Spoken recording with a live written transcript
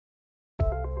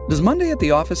Does Monday at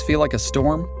the office feel like a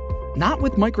storm? Not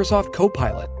with Microsoft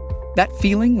Copilot. That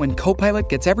feeling when Copilot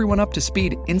gets everyone up to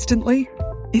speed instantly?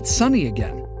 It's sunny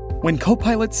again. When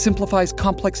Copilot simplifies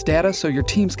complex data so your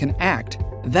teams can act,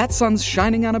 that sun's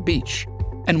shining on a beach.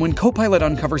 And when Copilot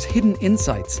uncovers hidden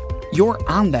insights, you're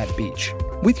on that beach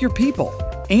with your people,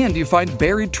 and you find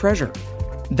buried treasure.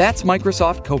 That's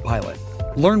Microsoft Copilot.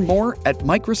 Learn more at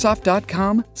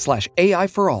Microsoft.com/AI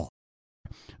for all.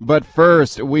 But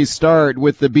first, we start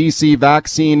with the BC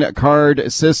vaccine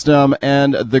card system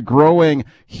and the growing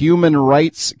human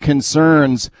rights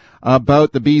concerns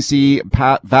about the BC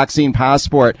vaccine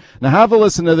passport. Now, have a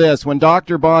listen to this. When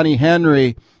Dr. Bonnie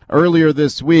Henry earlier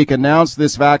this week announced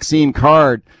this vaccine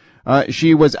card,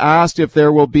 she was asked if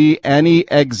there will be any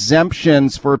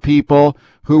exemptions for people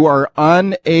who are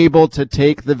unable to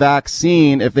take the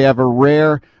vaccine if they have a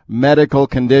rare medical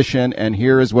condition. And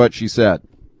here is what she said.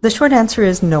 The short answer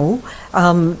is no.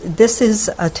 This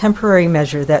is a temporary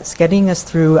measure that's getting us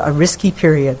through a risky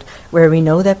period where we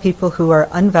know that people who are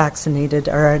unvaccinated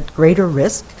are at greater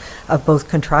risk of both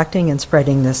contracting and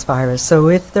spreading this virus. So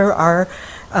if there are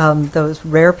those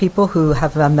rare people who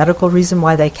have a medical reason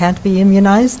why they can't be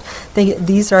immunized,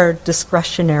 these are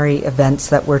discretionary events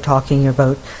that we're talking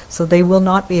about. So they will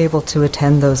not be able to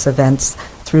attend those events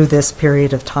through this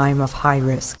period of time of high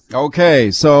risk.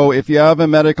 Okay, so if you have a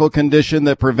medical condition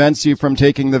that prevents you from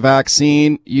taking the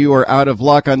vaccine, you are out of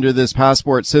luck under this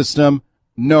passport system.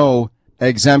 No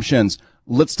exemptions.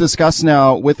 Let's discuss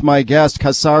now with my guest,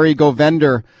 Kasari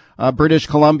Govender, British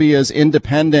Columbia's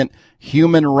independent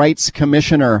human rights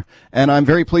commissioner. And I'm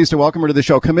very pleased to welcome her to the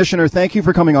show. Commissioner, thank you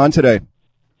for coming on today.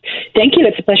 Thank you.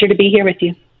 It's a pleasure to be here with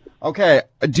you. Okay.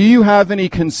 Do you have any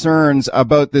concerns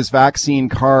about this vaccine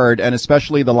card and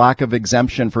especially the lack of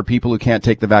exemption for people who can't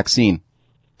take the vaccine?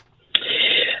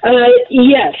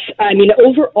 Yes. I mean,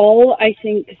 overall, I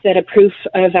think that a proof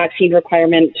of vaccine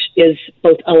requirement is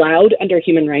both allowed under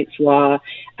human rights law,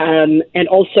 and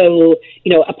also,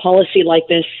 a policy like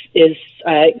this is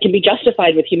can be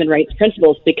justified with human rights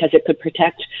principles because it could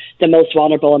protect the most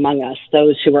vulnerable among us,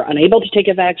 those who are unable to take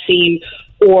a vaccine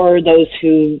or those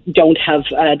who don't have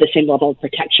the same level of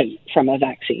protection from a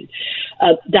vaccine.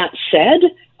 That said,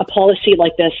 a policy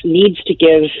like this needs to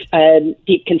give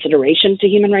deep consideration to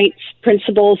human rights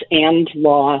principles and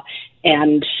law,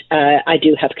 and I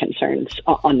do have concerns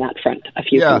on that front, a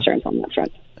few concerns on that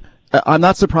front. I'm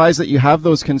not surprised that you have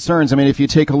those concerns. I mean, if you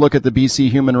take a look at the BC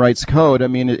Human Rights Code, I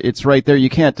mean, it's right there. You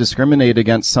can't discriminate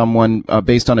against someone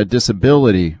based on a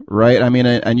disability, right? I mean,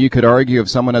 and you could argue if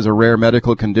someone has a rare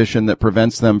medical condition that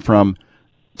prevents them from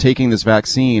taking this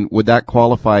vaccine, would that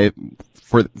qualify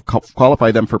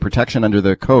them for protection under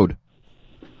the code?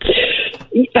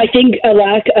 I think a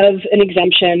lack of an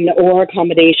exemption or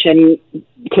accommodation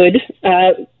could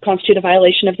constitute a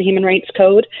violation of the Human Rights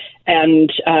Code,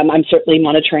 and I'm certainly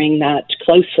monitoring that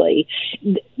closely.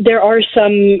 There are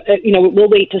some, we'll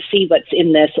wait to see what's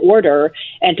in this order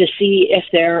and to see if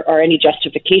there are any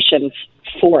justifications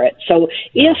for it. So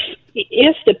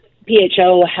if the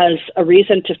PHO has a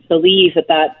reason to believe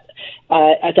that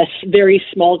a very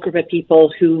small group of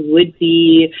people who would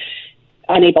be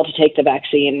unable to take the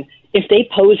vaccine, if they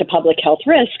pose a public health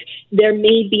risk, there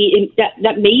may be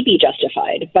that may be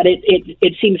justified, but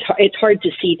it seems it's hard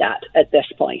to see that at this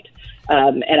point.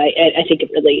 And I think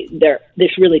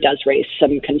this really does raise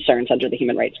some concerns under the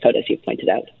Human Rights Code, as you pointed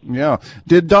out. Yeah.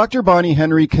 Did Dr. Bonnie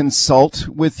Henry consult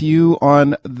with you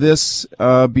on this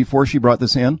before she brought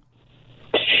this in?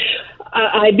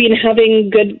 I've been having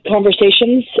good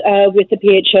conversations with the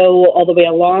PHO all the way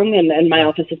along, and my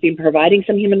office has been providing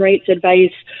some human rights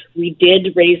advice. We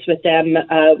did raise with them,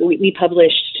 we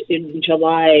published in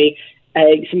July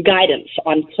some guidance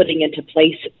on putting into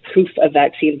place proof of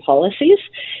vaccine policies,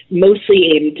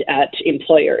 mostly aimed at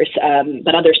employers,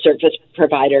 but other service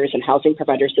providers and housing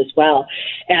providers as well.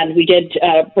 And we did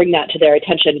bring that to their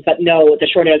attention. But no, the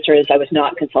short answer is I was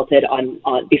not consulted on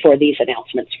before these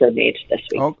announcements were made this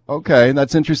week. Oh, okay,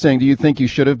 that's interesting. Do you think you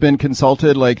should have been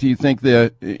consulted? Like, do you think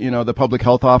the public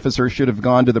health officer should have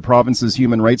gone to the province's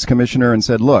human rights commissioner and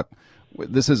said, look,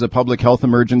 this is a public health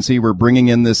emergency. We're bringing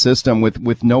in this system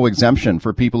with no exemption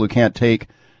for people who can't take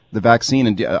the vaccine.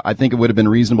 And I think it would have been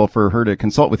reasonable for her to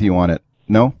consult with you on it.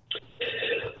 No?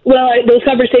 Well, those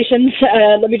conversations,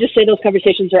 let me just say those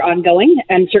conversations are ongoing,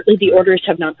 and certainly the orders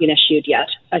have not been issued yet.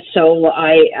 So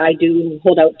I do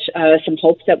hold out some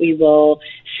hope that we will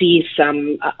see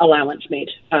some allowance made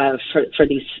for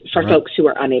folks who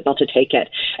are unable to take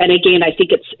it. And again, I think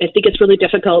it's really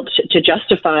difficult to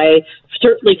justify,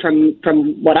 certainly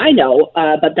from what I know,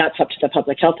 but that's up to the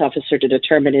public health officer to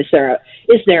determine is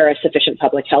there a sufficient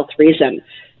public health reason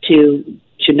to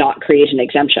to not create an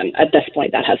exemption. At this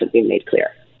point, that hasn't been made clear.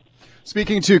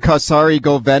 Speaking to Kasari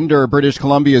Govender, British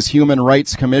Columbia's Human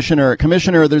Rights Commissioner.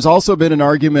 Commissioner, there's also been an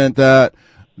argument that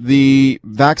the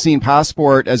vaccine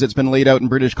passport, as it's been laid out in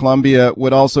British Columbia,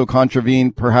 would also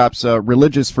contravene perhaps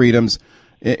religious freedoms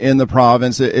in the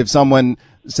province. If someone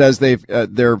says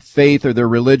their faith or their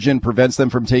religion prevents them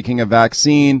from taking a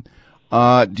vaccine,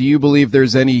 do you believe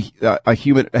there's any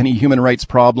human rights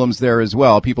problems there as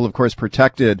well? People, of course,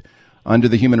 protected under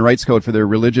the Human Rights Code for their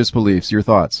religious beliefs. Your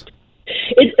thoughts?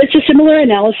 It's a similar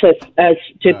analysis as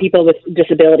to people with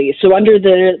disabilities. So under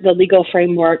the legal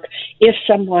framework, if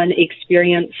someone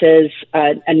experiences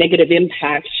a negative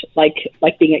impact, like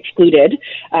being excluded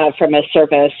from a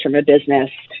service, from a business,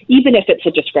 even if it's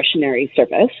a discretionary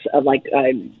service, like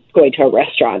going to a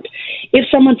restaurant, if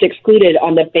someone's excluded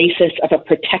on the basis of a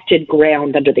protected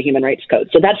ground under the Human Rights Code,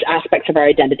 so that's aspects of our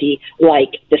identity like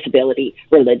disability,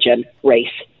 religion,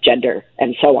 race, gender,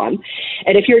 and so on.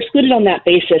 And if you're excluded on that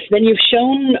basis, then you've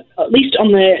shown, at least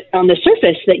on the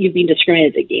surface, that you've been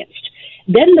discriminated against.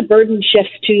 Then the burden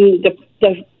shifts to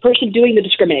the person doing the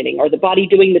discriminating or the body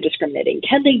doing the discriminating.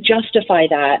 Can they justify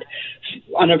that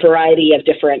on a variety of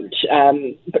different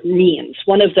means?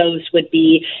 One of those would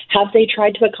be, have they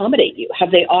tried to accommodate you?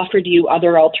 Have they offered you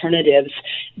other alternatives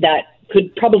that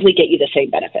could probably get you the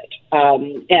same benefit?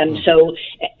 And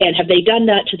have they done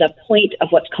that to the point of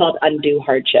what's called undue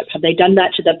hardship? Have they done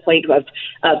that to the point of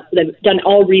they've done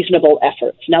all reasonable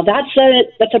efforts? Now that's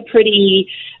a pretty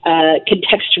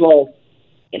contextual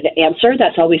answer.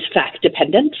 That's always fact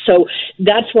dependent. So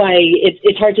that's why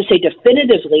it's hard to say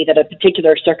definitively that a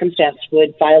particular circumstance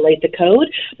would violate the code,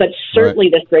 but certainly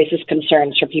This raises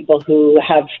concerns for people who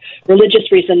have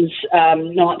religious reasons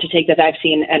not to take the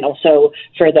vaccine, and also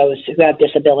for those who have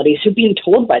disabilities who've been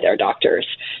told by their doctors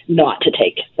not to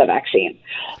take the vaccine.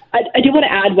 I do want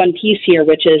to add one piece here,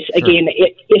 which is, again,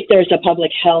 if there's a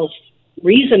public health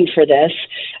reason for this,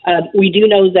 we do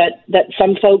know that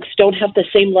some folks don't have the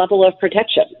same level of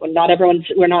protection.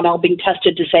 We're not all being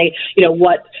tested to say,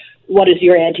 what is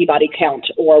your antibody count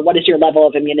or what is your level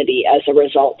of immunity as a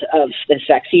result of this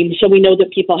vaccine. So we know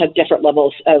that people have different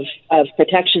levels of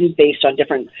protection based on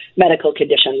different medical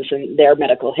conditions and their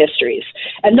medical histories.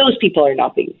 And those people are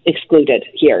not being excluded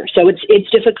here. So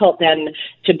it's difficult then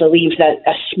to believe that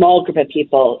a small group of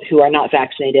people who are not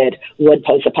vaccinated would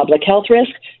pose a public health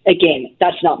risk. Again,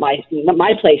 that's not my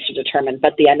place to determine,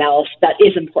 but the analysis that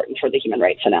is important for the human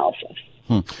rights analysis.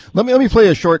 Let me play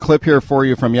a short clip here for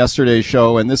you from yesterday's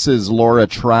show, and this is Laura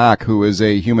Track, who is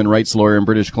a human rights lawyer in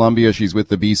British Columbia. She's with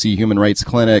the BC Human Rights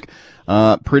Clinic.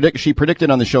 She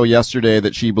predicted on the show yesterday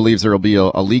that she believes there will be a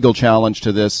legal challenge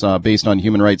to this based on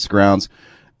human rights grounds.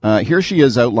 Here she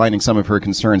is outlining some of her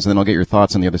concerns, and then I'll get your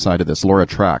thoughts on the other side of this. Laura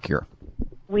Track here.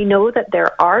 We know that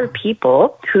there are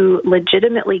people who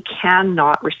legitimately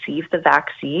cannot receive the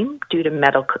vaccine due to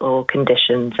medical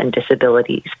conditions and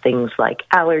disabilities, things like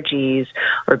allergies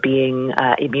or being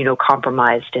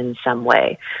immunocompromised in some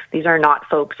way. These are not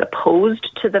folks opposed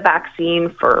to the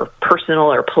vaccine for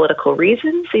personal or political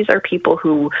reasons. These are people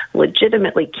who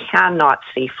legitimately cannot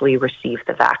safely receive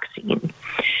the vaccine.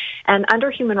 And under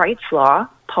human rights law,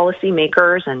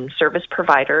 policymakers and service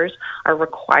providers are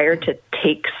required to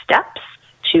take steps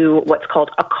to what's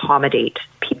called accommodate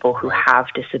people who have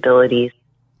disabilities.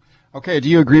 Okay, do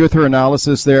you agree with her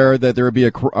analysis there that there would be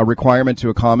a requirement to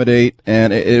accommodate?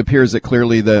 And it appears that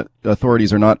clearly the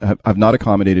authorities have not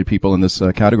accommodated people in this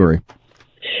category.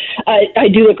 I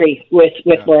do agree with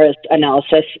Laura's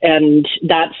analysis, and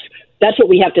that's what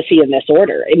we have to see in this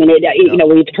order. I mean,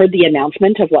 we've heard the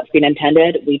announcement of what's been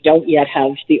intended. We don't yet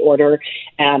have the order,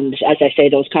 and as I say,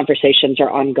 those conversations are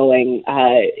ongoing.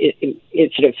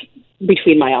 It's sort of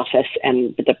between my office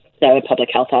and the public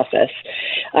health office.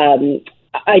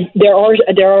 There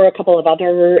are a couple of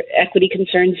other equity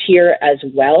concerns here as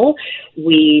well.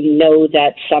 We know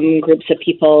that some groups of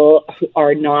people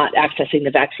are not accessing the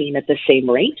vaccine at the same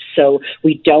rate. So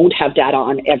we don't have data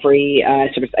on every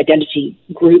sort of identity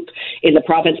group in the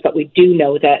province, but we do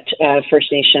know that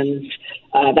First Nations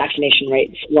vaccination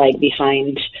rates lag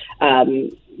behind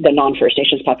the non-First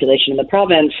Nations population in the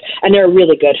province, and there are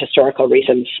really good historical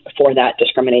reasons for that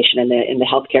discrimination in the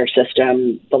healthcare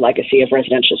system, the legacy of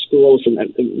residential schools, and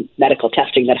the medical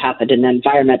testing that happened in the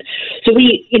environment. So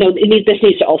this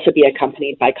needs to also be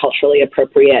accompanied by culturally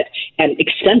appropriate and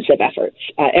extensive efforts.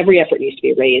 Every effort needs to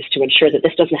be raised to ensure that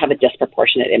this doesn't have a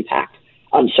disproportionate impact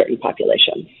on certain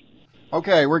populations.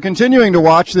 Okay, we're continuing to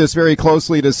watch this very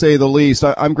closely, to say the least.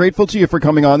 I'm grateful to you for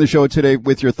coming on the show today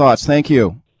with your thoughts. Thank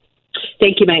you.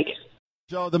 Thank you, Mike.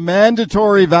 Joe, the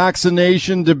mandatory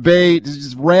vaccination debate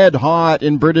is red hot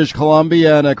in British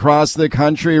Columbia and across the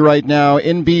country right now.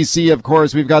 In BC, of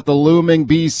course, we've got the looming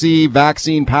BC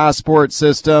vaccine passport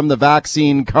system, the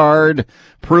vaccine card,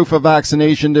 proof of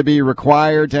vaccination to be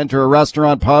required to enter a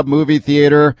restaurant, pub, movie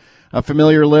theater, a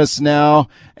familiar list now,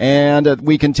 and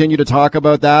we continue to talk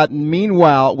about that.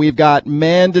 Meanwhile, we've got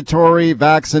mandatory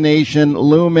vaccination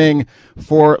looming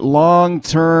for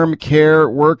long-term care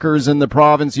workers in the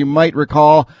province. You might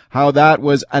recall how that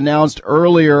was announced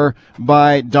earlier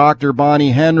by Dr.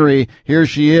 Bonnie Henry. Here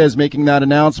she is making that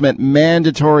announcement,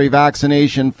 mandatory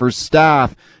vaccination for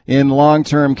staff in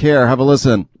long-term care. Have a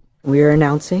listen. We are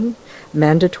announcing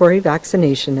mandatory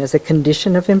vaccination as a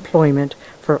condition of employment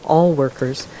for all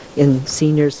workers in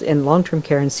seniors in long-term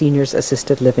care and seniors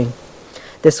assisted living.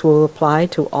 This will apply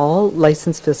to all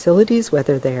licensed facilities,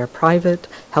 whether they are private,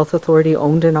 health authority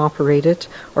owned and operated,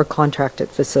 or contracted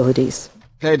facilities.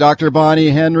 Okay, Dr. Bonnie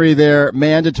Henry there,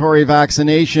 mandatory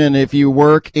vaccination if you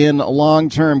work in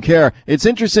long-term care. It's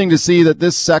interesting to see that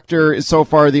this sector is so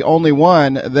far the only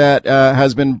one that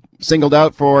has been singled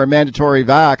out for mandatory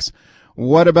vax.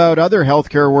 What about other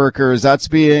healthcare workers? That's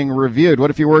being reviewed.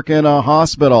 What if you work in a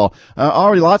hospital?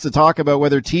 Already lots of talk about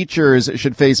whether teachers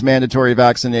should face mandatory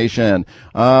vaccination.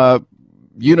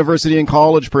 University and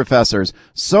college professors.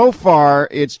 So far,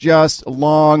 it's just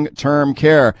long-term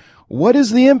care. What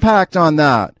is the impact on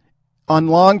that, on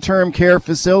long-term care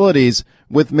facilities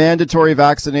with mandatory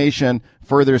vaccination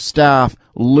for their staff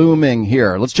looming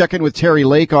here? Let's check in with Terry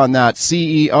Lake on that,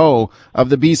 CEO of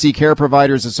the BC Care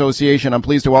Providers Association. I'm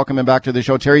pleased to welcome him back to the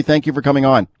show. Terry, thank you for coming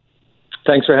on.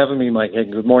 Thanks for having me, Mike.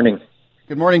 Good morning.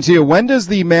 Good morning to you. When does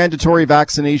the mandatory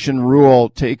vaccination rule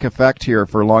take effect here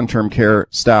for long-term care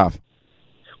staff?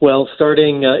 Well,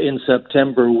 starting in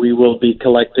September, we will be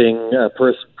collecting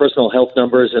personal health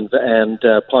numbers and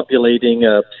populating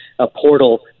a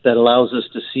portal that allows us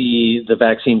to see the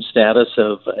vaccine status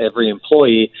of every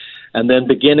employee. And then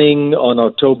beginning on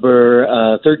October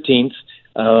 13th,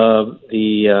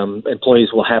 the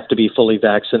employees will have to be fully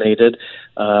vaccinated.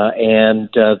 And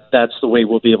that's the way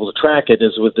we'll be able to track it,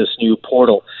 is with this new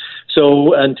portal.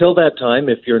 So until that time,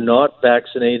 if you're not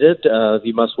vaccinated,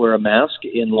 you must wear a mask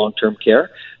in long-term care.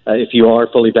 If you are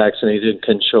fully vaccinated and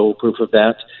can show proof of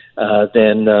that,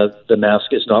 then the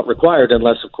mask is not required,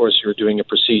 unless, of course, you're doing a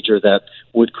procedure that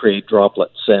would create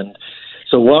droplets. And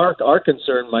so our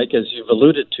concern, Mike, as you've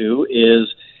alluded to,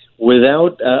 is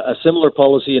without a similar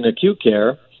policy in acute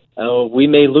care, we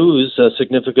may lose a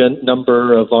significant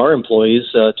number of our employees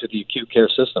to the acute care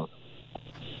system.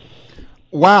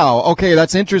 Wow. Okay,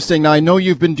 that's interesting. Now, I know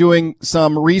you've been doing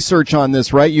some research on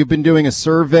this, right? You've been doing a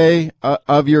survey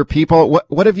of your people.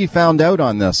 What have you found out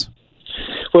on this?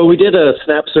 Well, we did a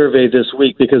SNAP survey this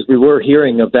week because we were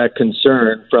hearing of that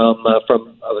concern from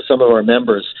some of our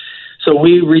members. So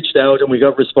we reached out and we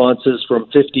got responses from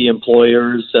 50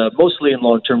 employers, mostly in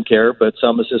long-term care, but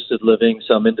some assisted living,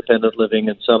 some independent living,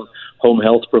 and some home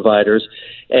health providers.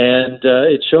 And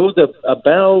it showed that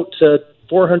about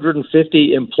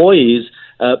 450 employees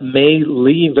may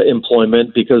leave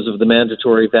employment because of the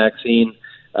mandatory vaccine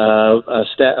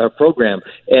program.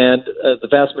 And the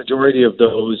vast majority of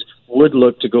those would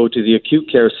look to go to the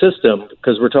acute care system,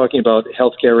 because we're talking about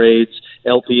healthcare aides,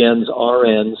 LPNs,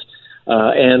 RNs,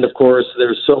 and of course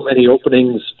there's so many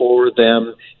openings for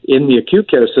them in the acute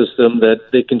care system that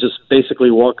they can just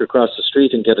basically walk across the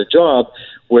street and get a job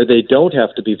where they don't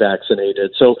have to be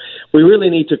vaccinated. So we really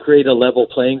need to create a level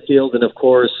playing field. And of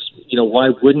course, why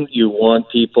wouldn't you want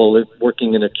people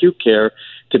working in acute care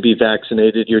to be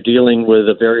vaccinated? You're dealing with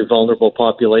a very vulnerable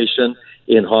population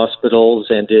in hospitals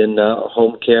and in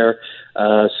home care.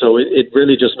 So it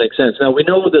really just makes sense. Now, we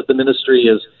know that the ministry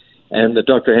and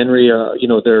Dr. Henry,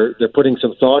 they're putting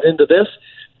some thought into this.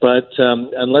 But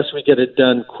unless we get it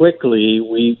done quickly,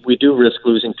 we do risk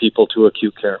losing people to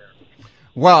acute care.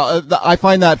 Well, I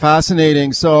find that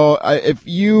fascinating. So if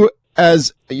you're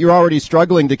already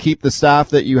struggling to keep the staff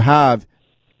that you have,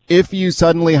 if you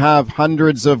suddenly have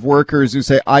hundreds of workers who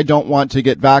say, I don't want to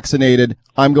get vaccinated,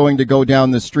 I'm going to go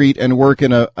down the street and work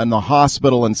in the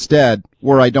hospital instead,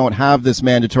 where I don't have this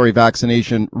mandatory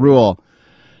vaccination rule.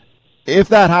 If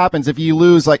that happens, if you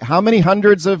lose, how many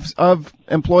hundreds of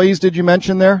employees did you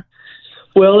mention there?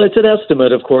 Well, it's an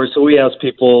estimate, of course. So we asked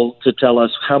people to tell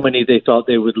us how many they thought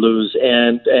they would lose.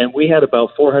 And we had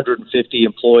about 450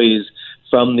 employees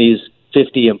from these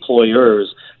 50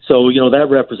 employers. So, that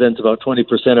represents about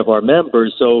 20% of our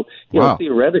members. So, wow.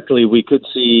 Theoretically, we could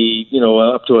see,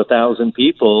 up to 1,000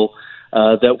 people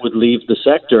that would leave the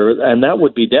sector. And that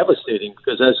would be devastating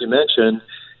because, as you mentioned,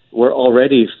 we're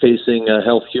already facing a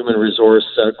health human resource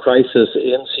crisis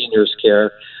in seniors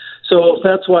care. So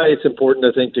that's why it's important,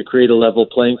 I think, to create a level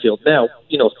playing field. Now,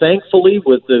 thankfully,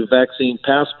 with the vaccine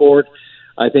passport,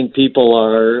 I think people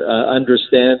are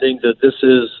understanding that this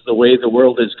is the way the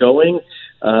world is going,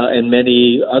 and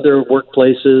many other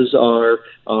workplaces are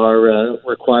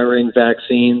requiring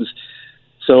vaccines.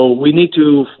 So we need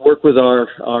to work with our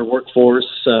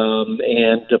workforce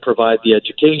and provide the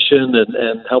education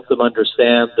and help them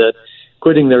understand that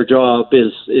quitting their job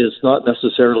is not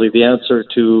necessarily the answer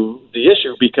to the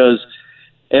issue, because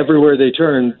everywhere they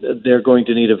turn, they're going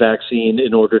to need a vaccine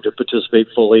in order to participate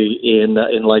fully in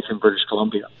life in British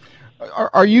Columbia.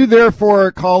 Are you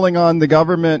therefore calling on the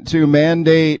government to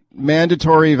mandate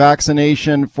mandatory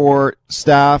vaccination for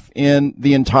staff in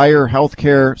the entire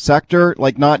healthcare sector,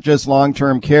 like not just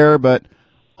long-term care, but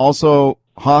also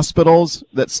hospitals,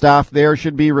 that staff there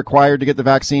should be required to get the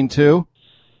vaccine too?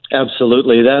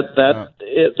 Absolutely.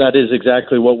 That is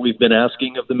exactly what we've been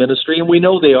asking of the ministry, and we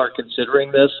know they are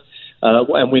considering this.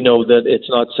 And we know that it's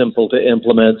not simple to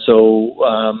implement, so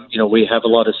we have a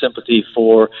lot of sympathy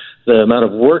for the amount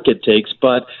of work it takes.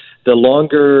 But the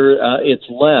longer it's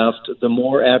left, the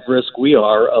more at risk we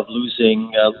are of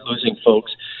losing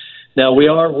folks. Now, we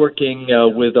are working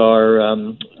with our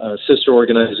sister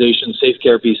organization, Safe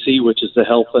Care BC, which is the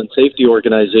health and safety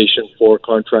organization for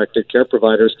contracted care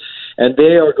providers, and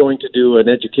they are going to do an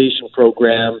education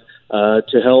program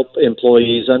to help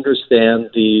employees understand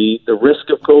the risk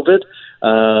of COVID,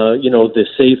 the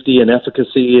safety and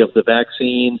efficacy of the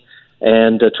vaccine,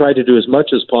 and try to do as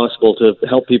much as possible to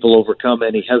help people overcome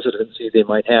any hesitancy they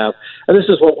might have. And this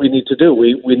is what we need to do.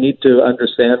 We need to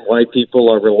understand why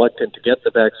people are reluctant to get the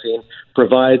vaccine,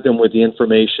 provide them with the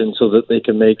information so that they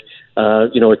can make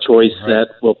a choice that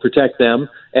will protect them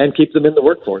and keep them in the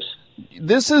workforce.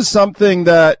 This is something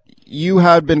that you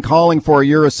had been calling for.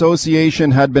 Your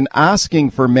association had been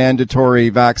asking for mandatory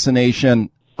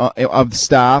vaccination of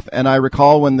staff, and I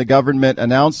recall when the government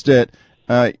announced it,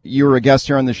 you were a guest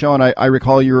here on the show, and I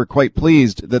recall you were quite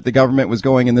pleased that the government was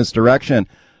going in this direction.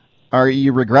 Are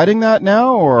you regretting that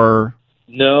now, or?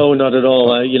 No, not at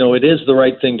all. It is the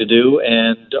right thing to do,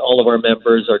 and all of our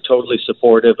members are totally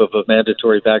supportive of a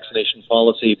mandatory vaccination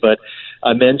policy. But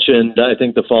I mentioned, I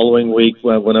think the following week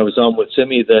when I was on with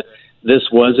Simi, that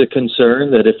this was a concern,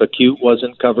 that if acute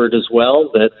wasn't covered as well,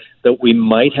 that we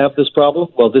might have this problem.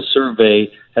 Well, this survey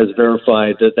has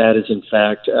verified that is in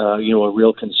fact, a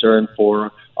real concern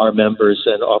for our members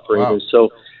and operators. Wow.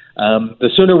 So the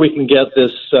sooner we can get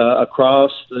this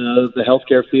across the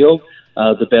healthcare field,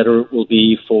 the better it will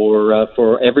be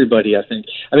for everybody, I think.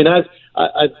 I mean,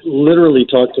 I've literally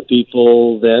talked to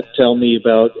people that tell me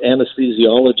about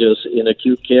anesthesiologists in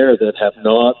acute care that have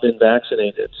not been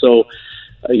vaccinated. So,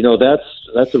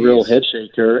 that's a real head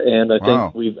shaker, and I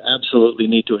think we absolutely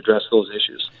need to address those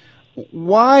issues.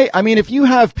 Why? I mean, if you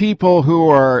have people who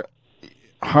are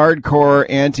hardcore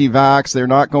anti-vax, they're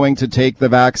not going to take the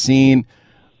vaccine,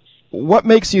 what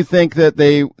makes you think that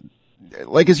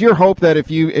is your hope that if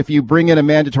you bring in a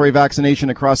mandatory vaccination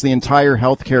across the entire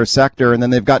healthcare sector, and then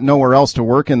they've got nowhere else to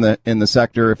work in the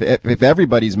sector, if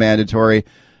everybody's mandatory,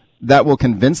 that will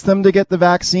convince them to get the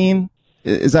vaccine?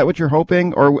 Is that what you're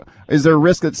hoping? Or is there a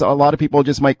risk that a lot of people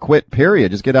just might quit, period,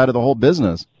 just get out of the whole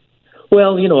business?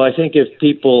 Well, I think if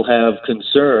people have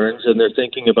concerns and they're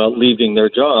thinking about leaving their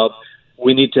job,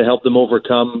 we need to help them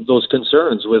overcome those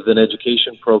concerns with an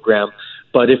education program.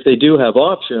 But if they do have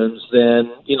options,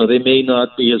 then, they may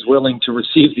not be as willing to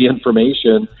receive the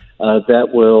information that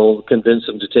will convince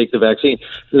them to take the vaccine.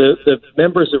 The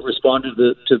members that responded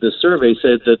to the survey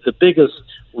said that the biggest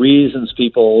reasons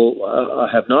people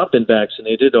have not been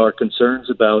vaccinated are concerns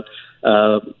about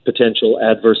potential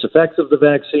adverse effects of the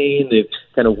vaccine. They're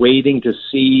kind of waiting to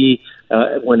see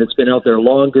when it's been out there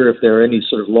longer if there are any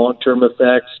sort of long-term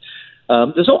effects.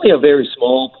 There's only a very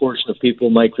small portion of people,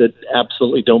 Mike, that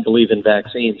absolutely don't believe in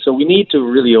vaccines. So we need to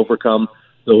really overcome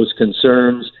those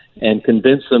concerns and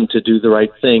convince them to do the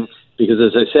right thing, because,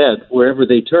 as I said, wherever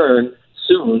they turn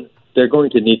soon, they're going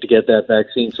to need to get that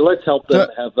vaccine. So let's help them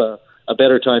have a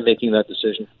better time making that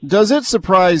decision. Does it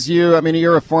surprise you? I mean,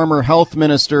 you're a former health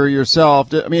minister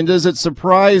yourself. I mean, does it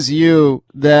surprise you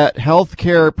that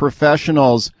healthcare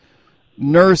professionals,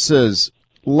 nurses,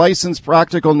 licensed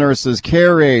practical nurses,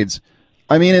 care aides,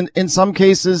 I mean, in some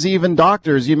cases, even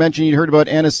doctors, you mentioned you heard about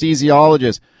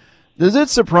anesthesiologists. Does it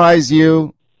surprise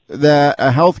you that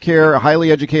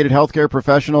highly educated healthcare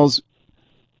professionals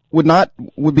don't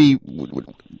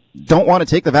want to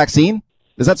take the vaccine?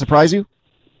 Does that surprise you?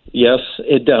 Yes,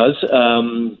 it does.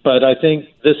 But I think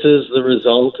this is the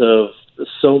result of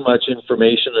so much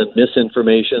information and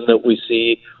misinformation that we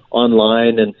see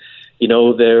online. And,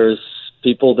 there's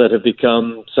people that have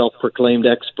become self-proclaimed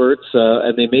experts,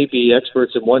 and they may be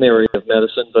experts in one area of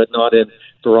medicine, but not in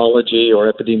virology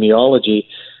or epidemiology.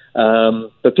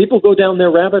 But people go down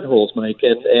their rabbit holes, Mike,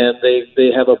 and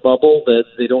they have a bubble that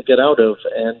they don't get out of.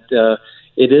 And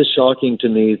it is shocking to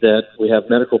me that we have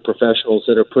medical professionals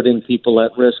that are putting people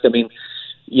at risk. I mean,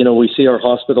 you know, we see our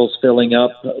hospitals filling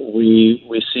up.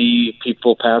 We see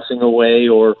people passing away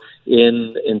or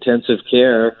in intensive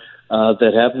care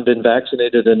that haven't been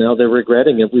vaccinated, and now they're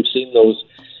regretting it. We've seen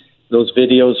those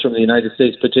videos from the United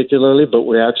States particularly, but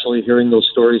we're actually hearing those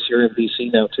stories here in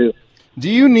BC now too. Do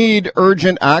you need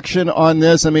urgent action on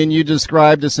this? I mean, you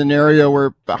described a scenario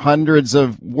where hundreds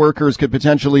of workers could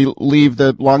potentially leave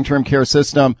the long-term care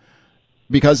system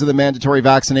because of the mandatory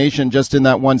vaccination just in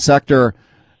that one sector.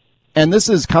 And this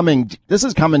is coming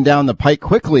down the pike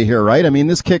quickly here, right? I mean,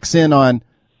 this kicks in on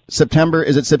September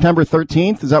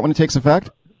 13th? Is that when it takes effect?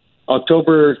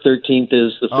 October 13th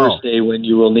is the first day when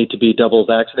you will need to be double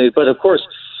vaccinated. But of course,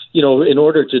 you know, in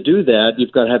order to do that,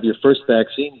 you've got to have your first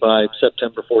vaccine by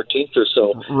September 14th or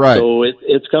so. Right. So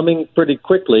it's coming pretty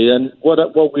quickly. And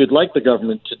what we'd like the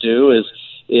government to do is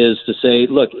to say,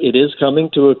 look, it is coming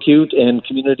to acute and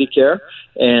community care.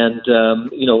 And,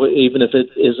 you know, even if it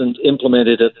isn't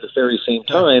implemented at the very same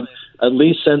time, at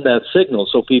least send that signal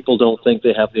so people don't think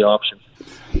they have the option.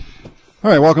 All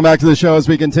right, welcome back to the show as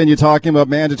we continue talking about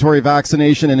mandatory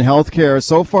vaccination in healthcare.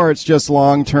 So far, it's just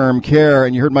long-term care,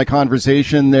 and you heard my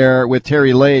conversation there with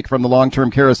Terry Lake from the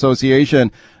Long-Term Care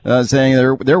Association saying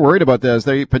they're worried about this.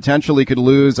 They potentially could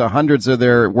lose hundreds of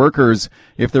their workers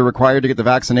if they're required to get the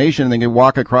vaccination, and they can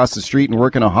walk across the street and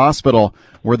work in a hospital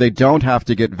where they don't have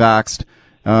to get vaxxed.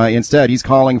 Instead, he's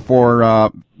calling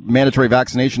for mandatory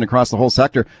vaccination across the whole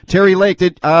sector. Terry Lake,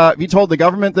 have you told the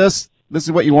government this? This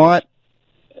is what you want?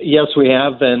 Yes, we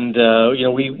have, and you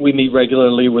know, we meet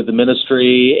regularly with the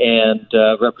ministry and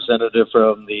representative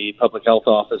from the public health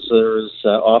officer's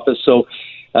office. So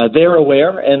they're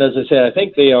aware, and as I said, I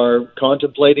think they are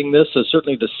contemplating this. So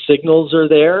certainly the signals are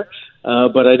there,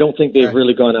 but I don't think they've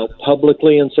really gone out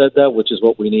publicly and said that, which is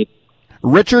what we need.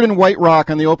 Richard in White Rock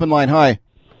on the open line. Hi,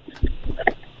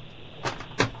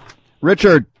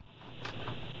 Richard.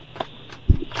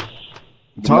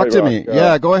 Talk to me.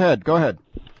 Yeah, go ahead.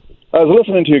 I was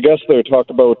listening to your guest there talk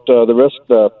about the risk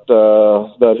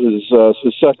that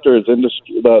his sector's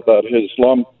industry, that his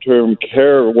long-term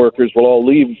care workers will all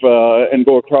leave and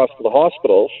go across to the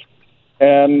hospitals,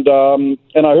 and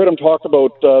I heard him talk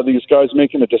about these guys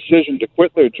making a decision to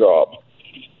quit their job.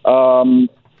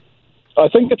 I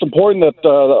think it's important that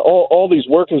all these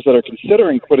workers that are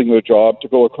considering quitting their job to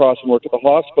go across and work at the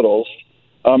hospitals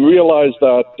realize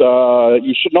that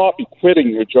you should not be quitting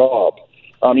your job.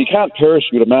 You can't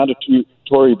parachute a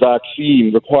mandatory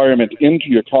vaccine requirement into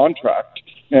your contract,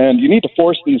 and you need to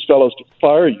force these fellows to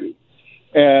fire you.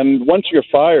 And once you're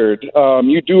fired,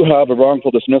 you do have a wrongful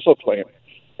dismissal claim.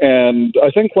 And I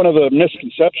think one of the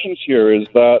misconceptions here is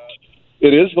that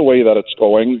it is the way that it's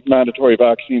going, mandatory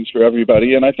vaccines for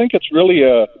everybody. And I think it's really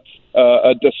a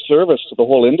disservice to the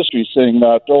whole industry saying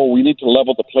that, we need to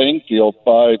level the playing field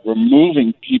by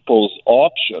removing people's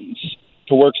options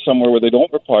to work somewhere where they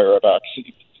don't require a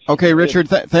vaccine. Okay, Richard,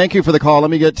 thank you for the call. Let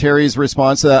me get Terry's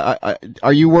response to that.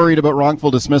 Are you worried about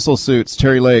wrongful dismissal suits,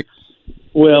 Terry Lake?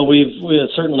 Well, we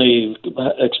certainly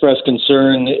expressed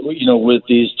concern, you know, with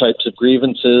these types of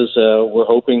grievances. We're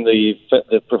hoping the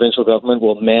provincial government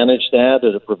will manage that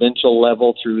at a provincial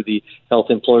level through the Health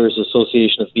Employers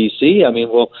Association of BC. I mean,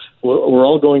 we're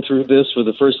all going through this for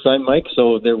the first time, Mike,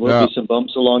 so there will be some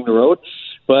bumps along the road.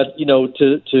 But, you know,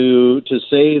 to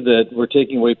say that we're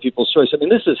taking away people's choice, I mean,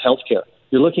 this is healthcare.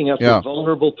 You're looking after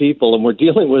vulnerable people, and we're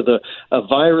dealing with a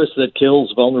virus that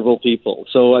kills vulnerable people.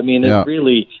 So, I mean, it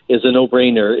really is a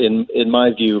no-brainer, in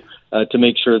my view, to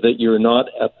make sure that you're not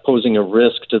posing a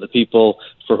risk to the people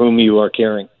for whom you are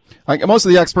caring. Most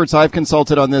of the experts I've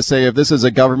consulted on this say if this is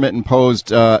a government-imposed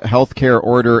healthcare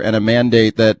order and a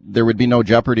mandate, that there would be no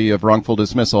jeopardy of wrongful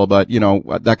dismissal, but, you know,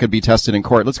 that could be tested in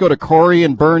court. Let's go to Corey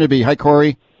in Burnaby. Hi,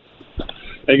 Corey.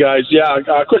 Hey, guys. Yeah,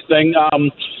 quick thing.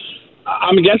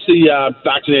 I'm against the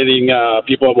vaccinating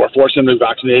people or forcing them to be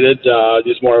vaccinated.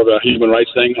 It's more of a human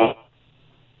rights thing.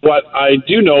 What I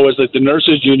do know is that the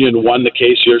nurses union won the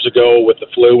case years ago with the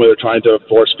flu, where they're trying to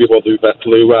force people to do that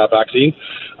flu vaccine.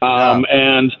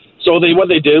 And so what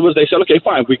they did was they said, okay,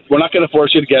 fine, we're not going to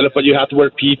force you to get it, but you have to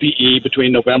wear PPE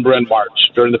between November and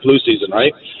March during the flu season,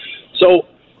 right? So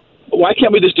why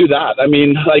can't we just do that? I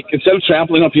mean, like, instead of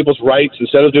trampling on people's rights,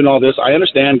 instead of doing all this, I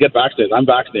understand, get vaccinated. I'm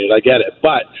vaccinated. I get it.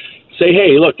 But say,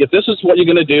 hey, look, if this is what you're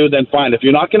going to do, then fine. If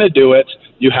you're not going to do it,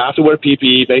 you have to wear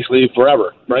PPE basically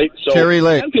forever, right? So Terry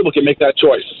Lake. then people can make that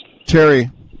choice.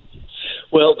 Terry.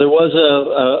 Well, there was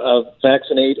a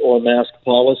vaccinate or mask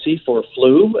policy for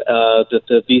flu that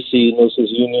the BC Nurses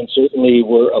Union certainly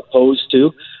were opposed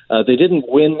to. They didn't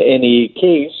win any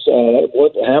case.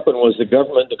 What happened was the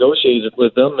government negotiated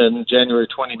with them in January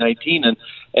 2019,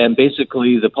 and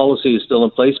basically the policy is still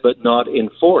in place but not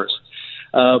enforced.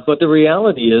 But the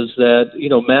reality is that,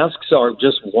 masks are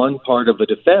just one part of a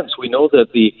defense. We know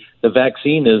that the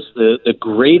vaccine is the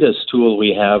greatest tool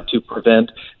we have to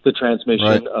prevent the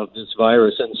transmission of this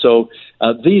virus. And so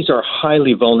these are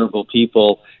highly vulnerable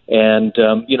people. And,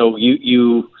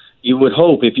 you would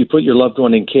hope if you put your loved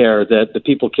one in care that the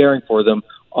people caring for them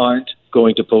aren't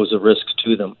going to pose a risk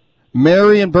to them.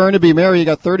 Mary and Burnaby. Mary, you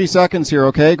got 30 seconds here,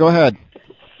 okay? Go ahead.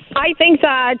 I think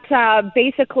that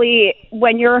basically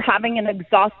when you're having an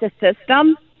exhausted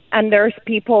system and there's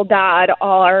people that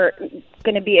are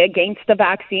going to be against the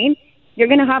vaccine, you're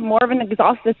going to have more of an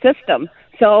exhausted system.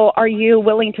 So are you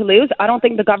willing to lose? I don't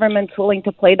think the government's willing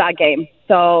to play that game.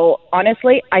 So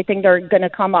honestly, I think they're going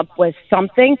to come up with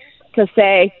something to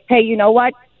say, hey, you know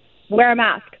what? Wear a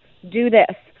mask. Do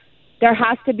this. There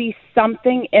has to be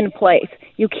something in place.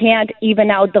 You can't even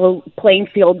out the playing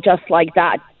field just like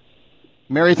that.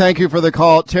 Mary, thank you for the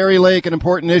call. Terry Lake, an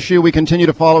important issue. We continue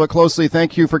to follow it closely.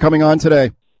 Thank you for coming on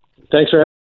today. Thanks for having me.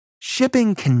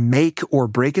 Shipping can make or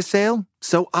break a sale,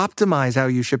 so optimize how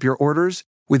you ship your orders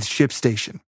with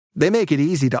ShipStation. They make it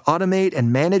easy to automate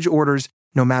and manage orders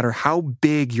no matter how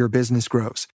big your business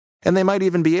grows. And they might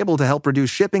even be able to help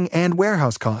reduce shipping and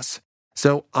warehouse costs.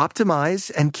 So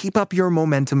optimize and keep up your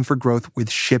momentum for growth with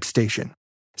ShipStation.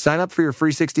 Sign up for your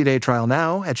free 60-day trial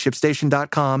now at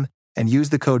ShipStation.com and use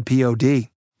the code POD.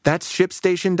 That's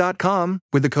ShipStation.com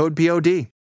with the code POD.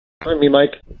 Pardon me,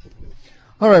 Mike.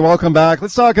 All right, welcome back.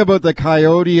 Let's talk about the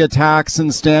coyote attacks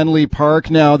in Stanley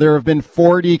Park now. There have been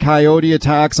 40 coyote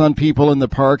attacks on people in the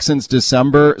park since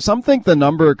December. Some think the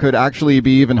number could actually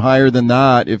be even higher than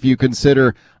that if you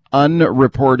consider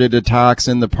unreported attacks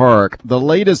in the park. The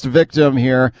latest victim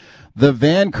here, the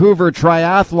Vancouver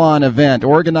Triathlon event.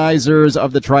 Organizers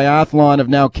of the triathlon have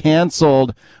now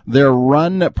canceled their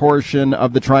run portion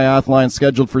of the triathlon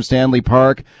scheduled for Stanley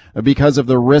Park because of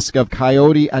the risk of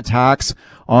coyote attacks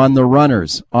on the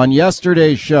runners. On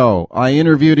yesterday's show, I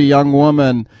interviewed a young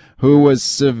woman who was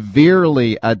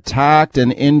severely attacked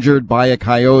and injured by a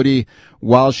coyote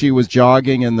while she was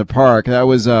jogging in the park. That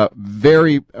was a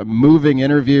very moving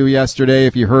interview yesterday.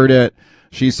 If you heard it,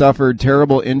 she suffered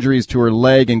terrible injuries to her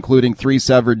leg, including 3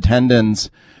 severed tendons,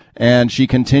 and she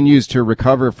continues to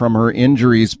recover from her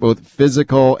injuries, both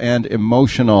physical and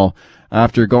emotional,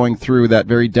 after going through that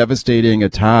very devastating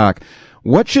attack.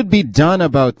 What should be done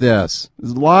about this?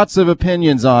 There's lots of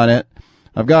opinions on it.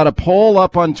 I've got a poll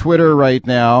up on Twitter right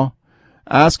now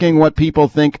asking what people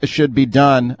think should be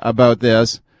done about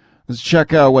this. Let's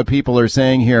check out what people are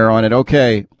saying here on it.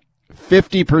 Okay,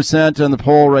 50% on the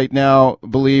poll right now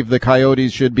believe the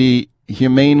coyotes should be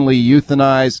humanely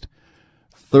euthanized.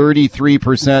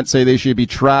 33% say they should be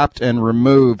trapped and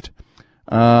removed.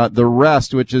 The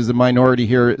rest, which is the minority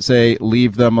here, say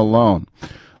leave them alone.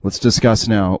 Let's discuss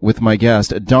now with my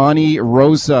guest, Donnie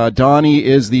Rosa. Donnie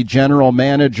is the general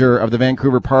manager of the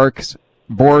Vancouver Parks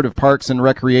Board of Parks and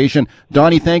Recreation.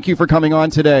 Donnie, thank you for coming on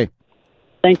today.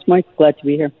 Thanks, Mike. Glad to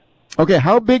be here. Okay,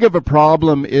 how big of a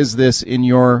problem is this in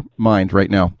your mind right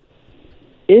now?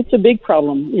 It's a big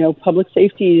problem. Public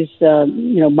safety is,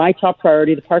 my top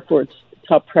priority, the park board's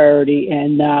top priority,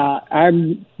 and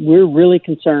we're really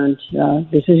concerned.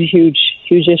 This is a huge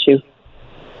issue.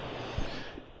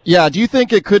 Yeah, do you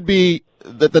think it could be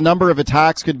that the number of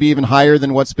attacks could be even higher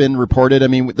than what's been reported? I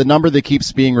mean, the number that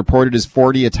keeps being reported is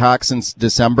 40 attacks since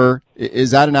December.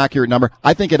 Is that an accurate number?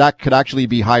 I think it could actually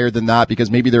be higher than that because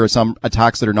maybe there are some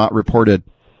attacks that are not reported.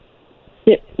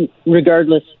 Yeah,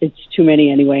 regardless, it's too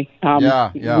many anyway.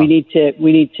 Yeah. We need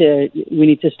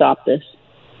to stop this.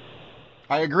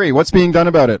 I agree. What's being done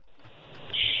about it?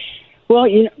 Well,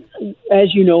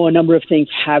 as you know, a number of things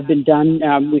have been done.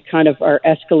 We kind of are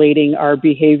escalating our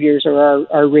behaviors or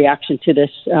our reaction to this.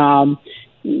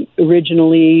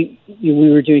 Originally, we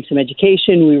were doing some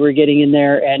education. We were getting in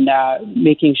there and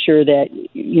making sure that,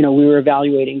 we were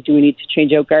evaluating. Do we need to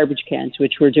change out garbage cans,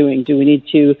 which we're doing? Do we need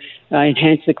to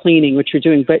enhance the cleaning, which we're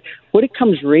doing? But what it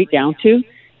comes right down to,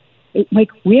 Mike,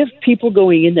 we have people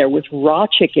going in there with raw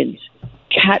chickens,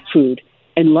 cat food,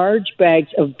 and large bags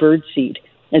of bird seed.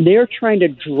 And they're trying to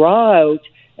draw out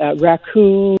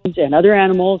raccoons and other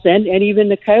animals and even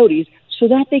the coyotes so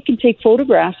that they can take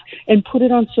photographs and put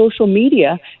it on social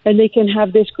media and they can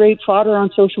have this great fodder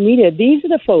on social media. These are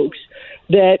the folks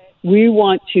that we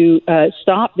want to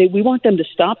stop. We want them to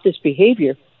stop this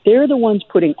behavior. They're the ones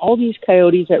putting all these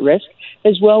coyotes at risk,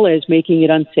 as well as making it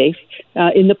unsafe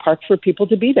in the park for people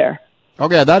to be there.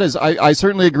 Okay, that is, I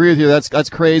certainly agree with you. That's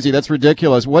crazy. That's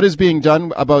ridiculous. What is being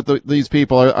done about these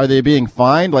people? Are they being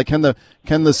fined? Like, can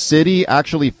the city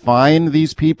actually fine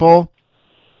these people?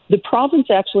 The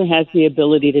province actually has the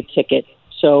ability to ticket.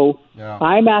 So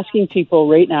I'm asking people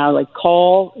right now, like,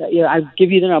 call, I'll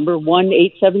give you the number,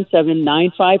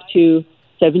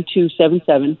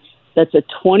 1-877-952-7277. That's a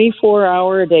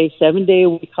 24-hour-a-day,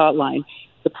 7-day-a-week hotline.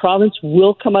 The province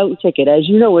will come out and ticket. As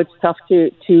you know, it's tough to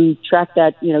track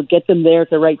that, get them there at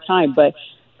the right time. But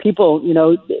people,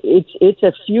 it's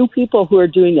a few people who are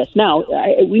doing this. Now,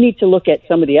 we need to look at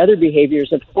some of the other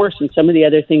behaviors, of course, and some of the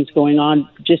other things going on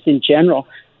just in general.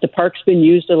 The park's been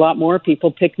used a lot more, people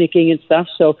picnicking and stuff.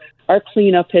 So our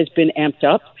cleanup has been amped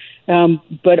up.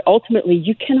 But ultimately,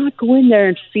 you cannot go in there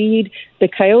and feed the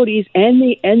coyotes and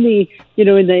the in the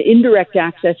indirect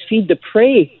access, feed the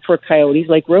prey for coyotes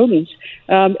like rodents,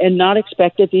 and not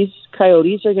expect that these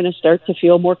coyotes are going to start to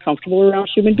feel more comfortable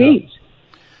around human beings.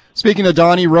 Speaking of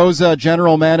Donnie Rosa,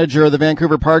 General Manager of the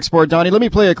Vancouver Parks Board. Donnie, let me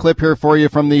play a clip here for you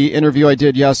from the interview I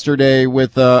did yesterday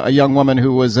with a young woman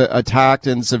who was attacked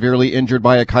and severely injured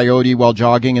by a coyote while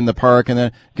jogging in the park, and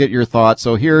then get your thoughts.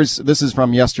 So this is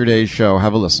from yesterday's show.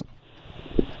 Have a listen.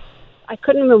 I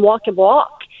couldn't even walk a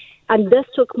walk, and this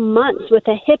took months with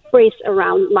a hip brace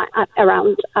around my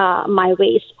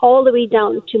waist, all the way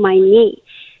down to my knee.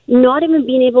 Not even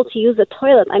being able to use the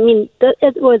toilet. I mean,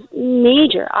 it was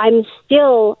major. I'm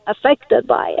still affected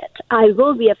by it. I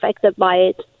will be affected by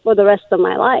it for the rest of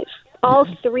my life. All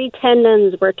 3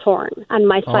 tendons were torn, and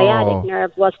my sciatic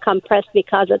nerve was compressed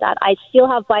because of that. I still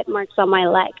have bite marks on my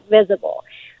leg, visible.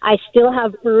 I still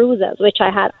have bruises, which I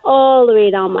had all the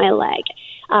way down my leg.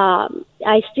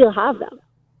 I still have them.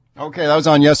 Okay, that was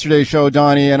on yesterday's show,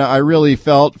 Donnie, and I really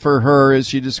felt for her as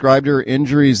she described her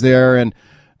injuries there, and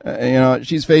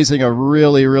she's facing a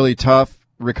really, really tough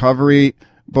recovery,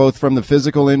 both from the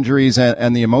physical injuries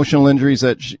and the emotional injuries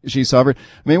that she suffered.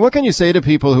 I mean, what can you say to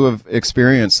people who have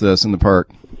experienced this in the park?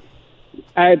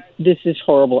 This is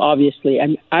horrible, obviously.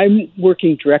 I'm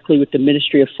working directly with the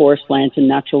Ministry of Forest, Lands and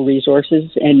Natural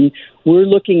Resources, and we're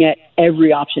looking at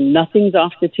every option. Nothing's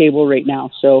off the table right now.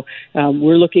 So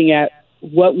we're looking at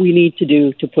what we need to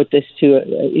do to put this to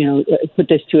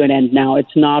an end now.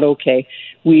 It's not okay.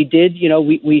 We did,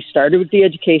 we started with the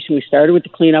education, we started with the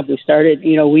cleanup,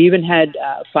 we even had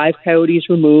 5 coyotes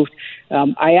removed.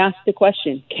 I asked the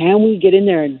question, can we get in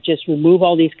there and just remove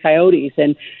all these coyotes?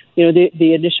 And,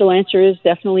 the initial answer is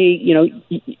definitely,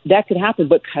 that could happen,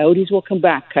 but coyotes will come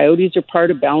back. Coyotes are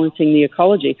part of balancing the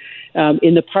ecology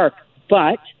in the park.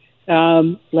 But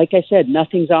like I said,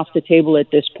 nothing's off the table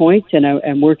at this point, and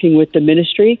I'm working with the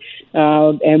ministry,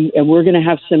 and we're going to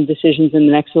have some decisions in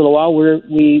the next little while.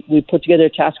 We put together a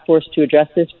task force to address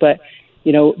this, but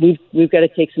we've got to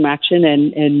take some action,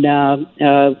 and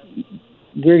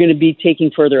we're going to be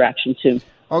taking further action soon.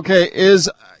 Okay, is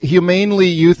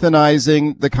humanely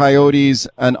euthanizing the coyotes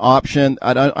an option?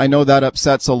 I know that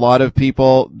upsets a lot of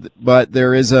people, but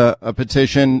there is a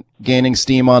petition gaining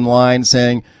steam online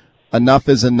saying enough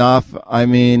is enough. I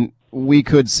mean, we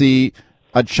could see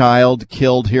a child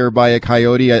killed here by a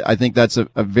coyote. I think that's a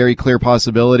very clear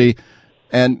possibility.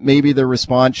 And maybe the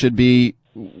response should be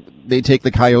they take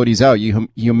the coyotes out. You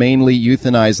humanely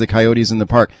euthanize the coyotes in the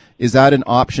park. Is that an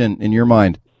option in your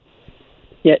mind?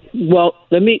 Yeah, well,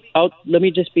 let me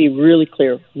just be really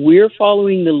clear. We're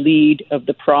following the lead of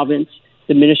the province,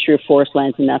 the Ministry of Forest,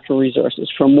 Lands and Natural Resources.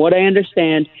 From what I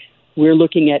understand, we're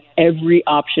looking at every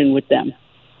option with them.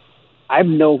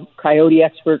 I'm no coyote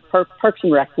expert. Parks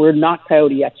and Rec, we're not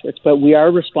coyote experts, but we are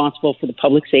responsible for the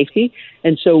public safety.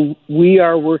 And so we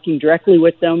are working directly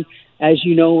with them. As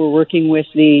you know, we're working with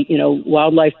the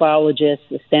wildlife biologists,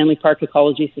 the Stanley Park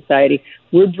Ecology Society.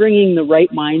 We're bringing the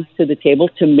right minds to the table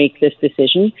to make this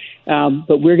decision.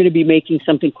 But we're going to be making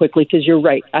something quickly because you're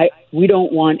right. We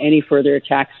don't want any further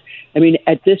attacks. I mean,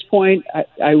 at this point,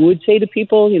 I would say to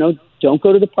people, don't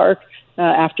go to the park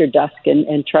after dusk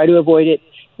and try to avoid it.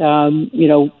 Don't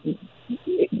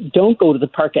go to the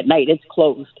park at night. It's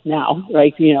closed now,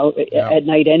 right? At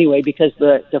night anyway because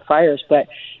the fires. But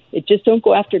just don't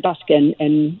go after dusk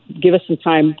and give us some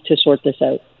time to sort this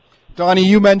out. Donnie,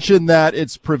 you mentioned that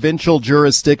it's provincial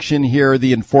jurisdiction here,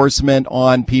 the enforcement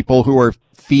on people who are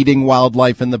feeding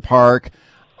wildlife in the park,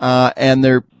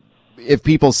 and if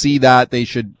people see that, they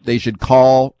should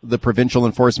call the provincial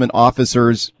enforcement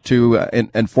officers to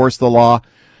enforce the law.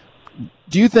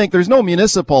 do you think there's no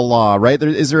municipal law, right?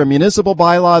 Is there a municipal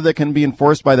bylaw that can be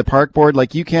enforced by the park board?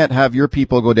 Like, you can't have your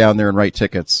people go down there and write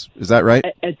tickets. Is that right?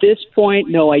 At this point,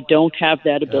 no, I don't have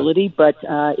that ability, but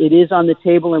it is on the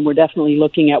table, and we're definitely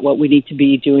looking at what we need to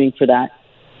be doing for that.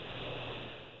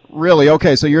 Really?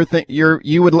 Okay. So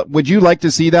would you like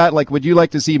to see that? Like, would you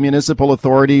like to see municipal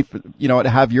authority, to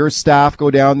have your staff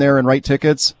go down there and write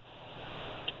tickets?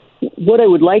 What I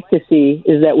would like to see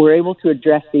is that we're able to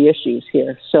address the issues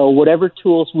here. So whatever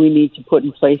tools we need to put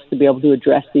in place to be able to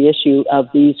address the issue of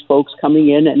these folks coming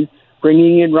in and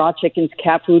bringing in raw chickens,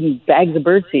 cat food, and bags of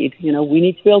birdseed, we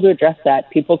need to be able to address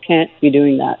that. People can't be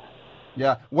doing that.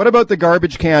 Yeah. What about the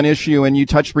garbage can issue? And you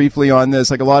touched briefly on this.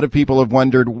 Like, a lot of people have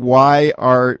wondered, why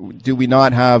do we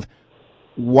not have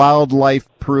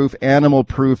wildlife-proof,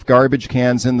 animal-proof garbage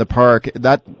cans in the park?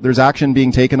 There's action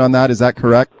being taken on that. Is that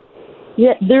correct?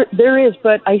 Yeah, there is,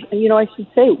 but I should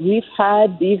say we've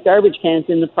had these garbage cans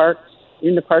in the park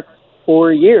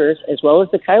for years, as well as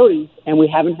the coyotes, and we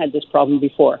haven't had this problem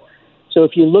before. So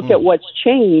if you look at what's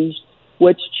changed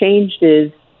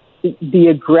is the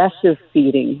aggressive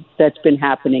feeding that's been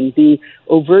happening, the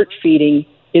overt feeding,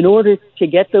 in order to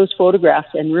get those photographs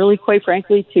and really, quite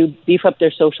frankly, to beef up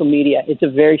their social media. It's a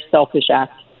very selfish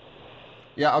act.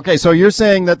 Yeah, okay, so you're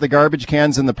saying that the garbage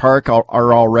cans in the park are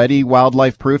already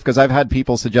wildlife proof? Because I've had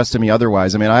people suggest to me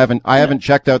otherwise. I mean, I haven't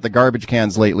checked out the garbage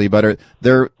cans lately, but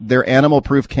they're animal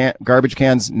proof garbage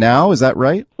cans now? Is that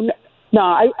right? No,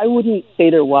 I wouldn't say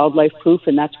they're wildlife proof,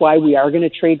 and that's why we are going to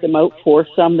trade them out for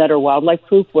some that are wildlife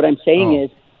proof. What I'm saying is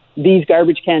these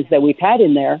garbage cans that we've had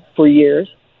in there for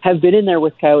years have been in there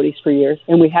with coyotes for years,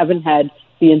 and we haven't had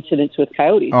the incidents with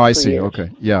coyotes. Oh, I see. Years. Okay.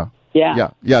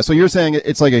 Yeah. So you're saying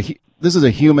it's like this is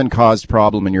a human-caused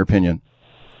problem, in your opinion?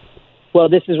 Well,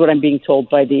 this is what I'm being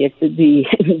told by the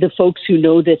folks who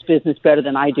know this business better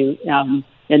than I do, and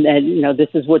this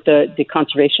is what the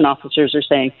conservation officers are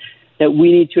saying, that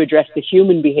we need to address the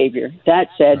human behavior. That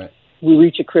said, we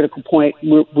reach a critical point.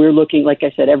 We're looking, like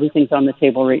I said, everything's on the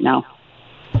table right now.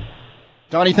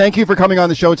 Donnie, thank you for coming on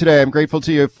the show today. I'm grateful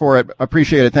to you for it.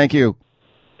 Appreciate it. Thank you.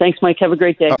 Thanks, Mike. Have a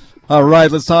great day. All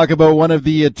right, let's talk about one of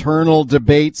the eternal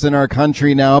debates in our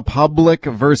country now, public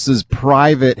versus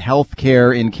private health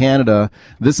care in Canada.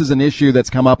 This is an issue that's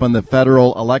come up on the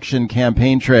federal election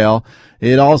campaign trail.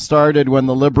 It all started when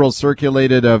the Liberals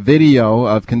circulated a video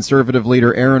of Conservative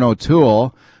leader Aaron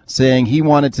O'Toole saying he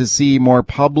wanted to see more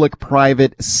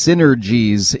public-private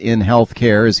synergies in health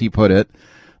care, as he put it.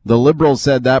 The Liberals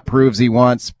said that proves he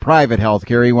wants private health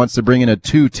care. He wants to bring in a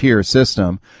two-tier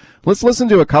system. Let's listen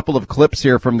to a couple of clips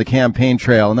here from the campaign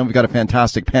trail, and then we've got a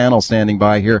fantastic panel standing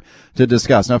by here to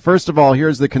discuss. Now, first of all,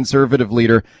 here's the Conservative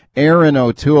leader, Aaron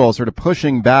O'Toole, sort of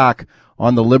pushing back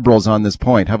on the Liberals on this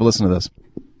point. Have a listen to this.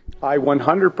 I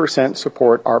 100%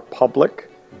 support our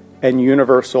public and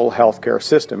universal healthcare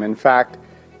system. In fact,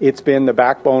 it's been the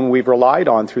backbone we've relied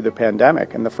on through the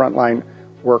pandemic and the frontline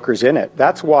workers in it.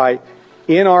 That's why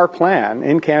in our plan,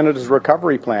 in Canada's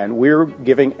recovery plan, we're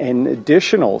giving an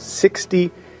additional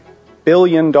 $60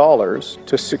 billion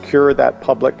to secure that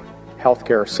public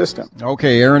healthcare system.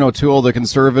 Okay, Aaron O'Toole, the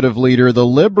Conservative leader. The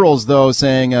Liberals, though,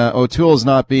 saying O'Toole's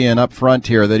not being upfront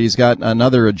here, that he's got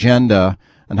another agenda.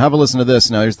 And have a listen to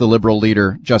this. Now, here's the Liberal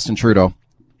leader, Justin Trudeau.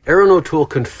 Aaron O'Toole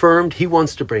confirmed he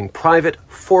wants to bring private,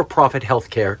 for-profit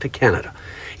healthcare to Canada.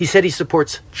 He said he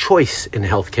supports choice in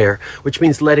healthcare, which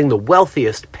means letting the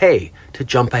wealthiest pay to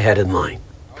jump ahead in line.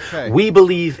 Okay. We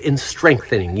believe in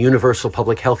strengthening universal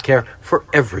public health care for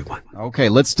everyone. Okay,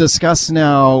 let's discuss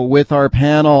now with our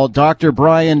panel. Dr.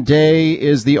 Brian Day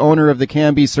is the owner of the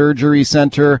Cambie Surgery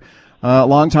Centre,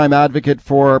 longtime advocate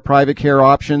for private care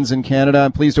options in Canada.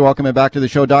 I'm pleased to welcome him back to the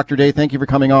show. Dr. Day, thank you for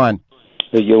coming on.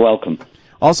 You're welcome.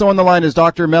 Also on the line is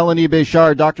Dr. Melanie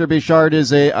Béchard. Dr. Béchard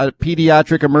is a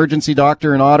pediatric emergency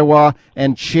doctor in Ottawa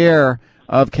and chair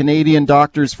of Canadian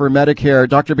Doctors for Medicare.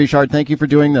 Dr. Béchard, thank you for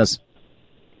doing this.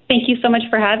 Thank you so much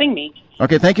for having me.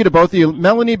 Okay, thank you to both of you.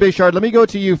 Melanie Béchard, let me go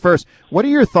to you first. What are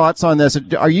your thoughts on this?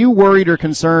 Are you worried or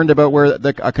concerned about where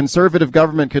a Conservative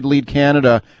government could lead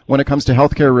Canada when it comes to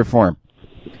healthcare reform?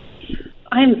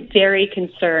 I'm very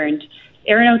concerned.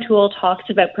 Aaron O'Toole talks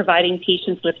about providing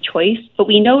patients with choice, but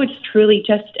we know it's truly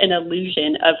just an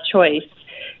illusion of choice.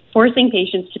 Forcing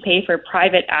patients to pay for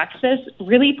private access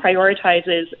really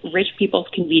prioritizes rich people's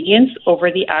convenience over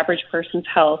the average person's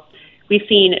health. We've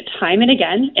seen time and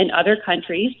again in other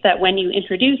countries that when you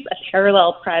introduce a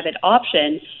parallel private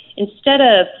option, instead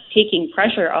of taking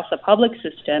pressure off the public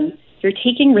system, you're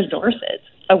taking resources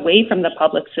away from the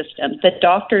public system, the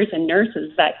doctors and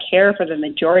nurses that care for the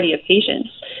majority of patients,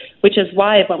 which is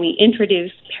why when we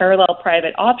introduce parallel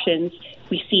private options,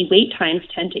 we see wait times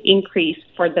tend to increase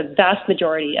for the vast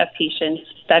majority of patients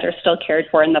that are still cared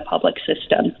for in the public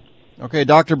system. Okay,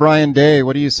 Dr. Brian Day,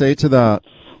 what do you say to that?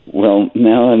 Well,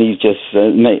 Melanie just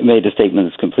made a statement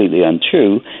that's completely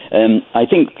untrue. I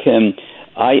think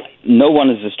no one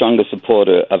is a stronger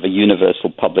supporter of a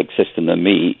universal public system than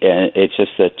me. It's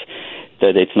just that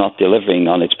it's not delivering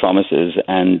on its promises.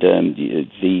 And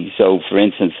so, for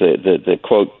instance, the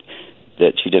quote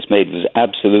that she just made was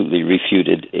absolutely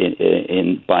refuted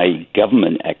by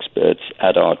government experts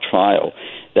at our trial,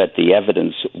 that the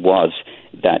evidence was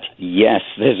that, yes,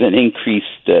 there's an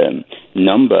increased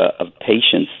number of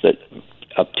patients that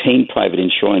obtain private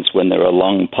insurance when there are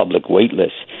long public wait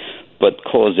lists, but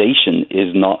causation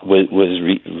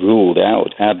was ruled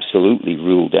out, absolutely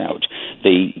ruled out.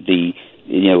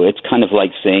 It's kind of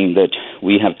like saying that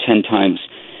we have 10 times,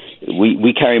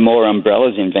 we carry more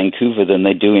umbrellas in Vancouver than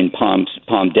they do in Palm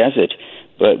Desert,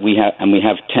 but we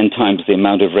have 10 times the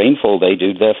amount of rainfall they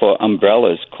do. Therefore,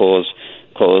 umbrellas cause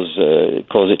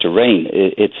it to rain.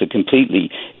 It's a completely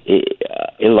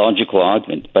illogical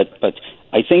argument. But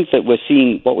I think that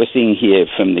what we're seeing here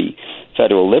from the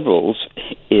federal Liberals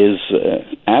is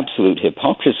absolute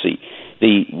hypocrisy.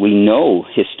 We know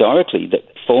historically that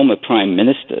former prime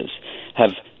ministers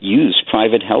have used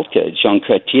private healthcare, Jean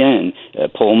Chrétien,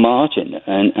 Paul Martin,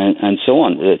 and so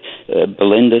on,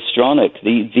 Belinda Stronach.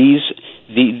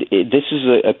 This is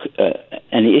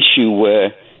an issue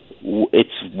where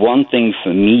it's one thing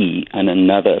for me and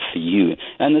another for you.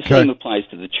 And the same applies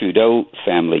to the Trudeau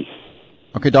family.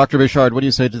 Okay, Dr. Bichard, what do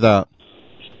you say to that?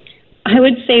 I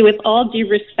would say, with all due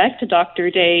respect to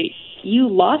Dr. Day, you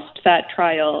lost that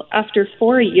trial. After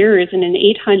 4 years and an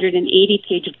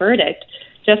 880-page verdict,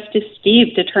 Justice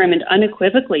Steve determined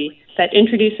unequivocally that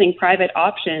introducing private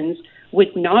options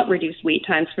would not reduce wait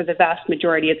times for the vast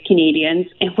majority of Canadians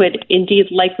and would indeed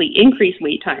likely increase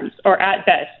wait times, or at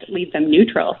best leave them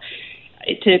neutral.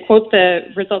 To quote the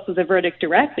results of the verdict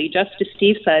directly, Justice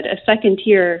Steve said, a second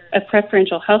tier of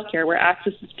preferential health care where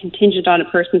access is contingent on a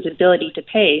person's ability to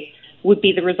pay would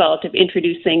be the result of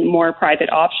introducing more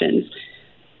private options.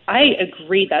 I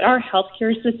agree that our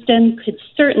healthcare system could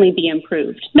certainly be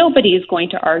improved. Nobody is going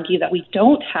to argue that we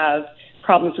don't have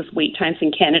problems with wait times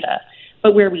in Canada.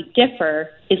 But where we differ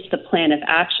is the plan of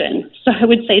action. So I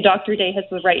would say Dr. Day has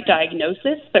the right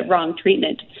diagnosis, but wrong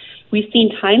treatment. We've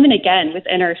seen time and again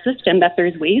within our system that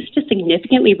there's ways to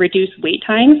significantly reduce wait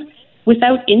times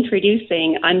without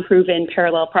introducing unproven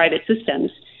parallel private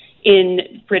systems.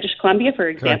 In British Columbia, for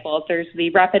example, there's the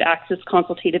Rapid Access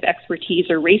Consultative Expertise,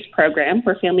 or RACE program,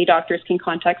 where family doctors can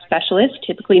contact specialists,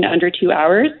 typically in under 2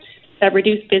 hours, that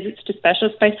reduce visits to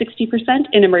specialists by 60%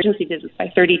 and emergency visits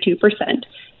by 32%.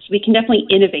 So we can definitely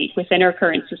innovate within our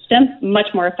current system much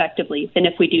more effectively than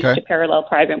if we do to parallel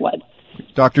private ones.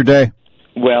 Dr. Day.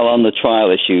 Well, on the trial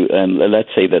issue, let's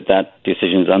say that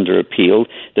decision is under appeal,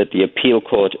 that the appeal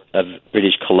court of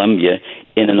British Columbia,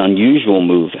 in an unusual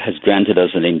move, has granted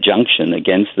us an injunction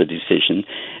against the decision,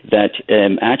 that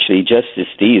actually Justice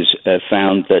Steeves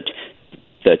found that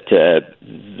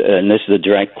and this is a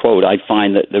direct quote, I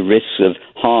find that the risks of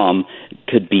harm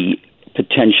could be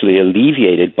potentially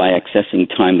alleviated by accessing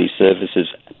timely services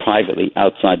privately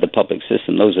outside the public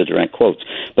system. Those are direct quotes.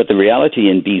 But the reality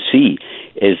in BC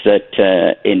is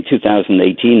that in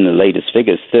 2018, the latest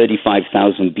figures,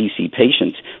 35,000 BC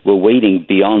patients were waiting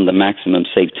beyond the maximum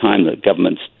safe time that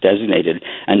government's designated,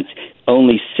 and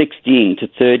only 16 to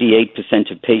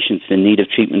 38% of patients in need of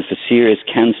treatment for serious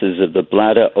cancers of the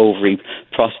bladder, ovary,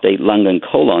 prostate, lung, and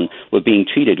colon were being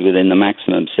treated within the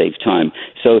maximum safe time.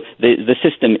 So the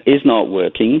system is not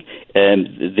working.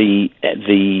 The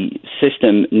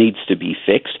system needs to be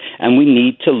fixed, and we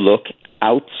need to look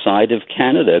outside of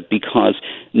Canada, because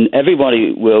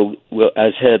everybody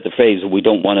has heard the phrase, we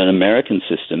don't want an American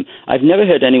system. I've never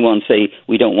heard anyone say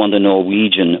we don't want a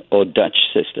Norwegian or Dutch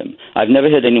system. I've never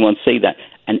heard anyone say that.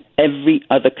 And every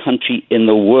other country in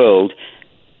the world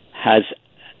has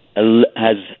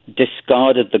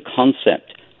discarded the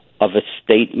concept of a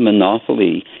state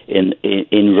monopoly in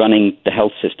running the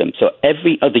health system. So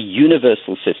every other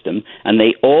universal system, and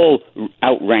they all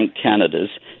outrank Canada's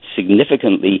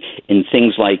significantly in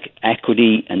things like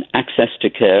equity and access to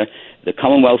care. The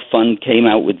Commonwealth Fund came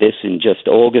out with this in just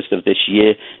August of this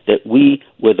year, that we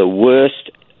were the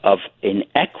worst of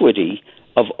inequity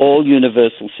of all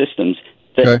universal systems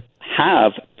that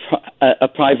have a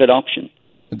private option.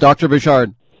 Dr.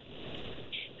 Bichard.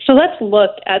 So let's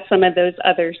look at some of those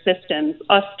other systems.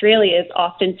 Australia is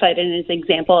often cited as an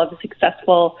example of a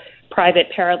successful private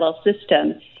parallel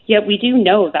system. Yet we do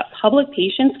know that public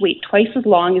patients wait twice as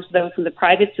long as those in the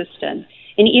private system.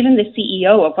 And even the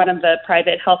CEO of one of the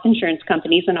private health insurance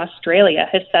companies in Australia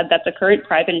has said that the current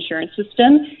private insurance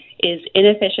system is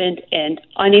inefficient and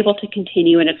unable to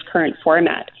continue in its current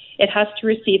format. It has to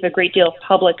receive a great deal of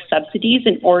public subsidies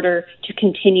in order to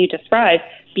continue to thrive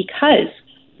because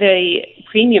the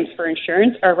premiums for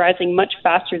insurance are rising much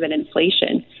faster than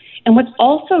inflation. And what's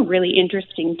also really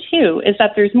interesting, too, is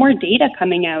that there's more data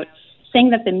coming out saying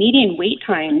that the median wait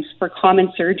times for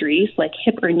common surgeries like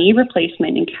hip or knee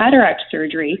replacement and cataract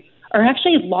surgery are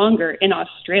actually longer in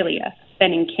Australia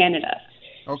than in Canada.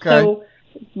 Okay. So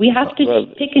we have to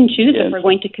pick and choose if we're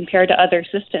going to compare to other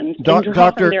systems and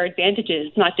draw from their advantages,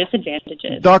 not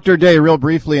disadvantages. Dr. Day, real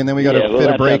briefly, and then we got to fit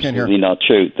a break in here. That's absolutely not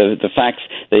true. The facts,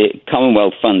 the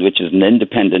Commonwealth Fund, which is an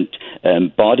independent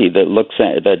body that looks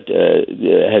at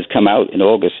has come out in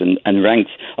August and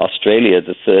ranked Australia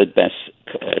the third best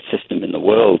system in the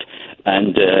world,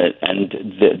 and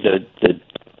the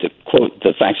quote,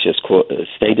 the facts just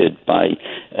stated by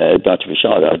Dr.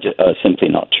 Bouchard are simply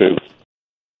not true.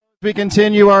 We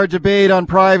continue our debate on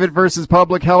private versus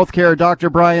public health care.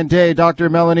 Dr. Brian Day, Dr.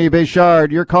 Melanie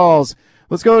Bouchard, your calls.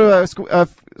 Let's go to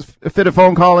fit a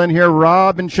phone call in here.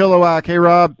 Rob in Chilliwack. Hey,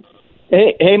 Rob.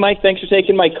 Hey, Mike. Thanks for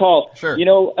taking my call. Sure. You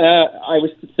know, I was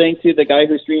saying to the guy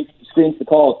who screens the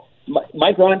calls,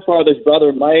 my grandfather's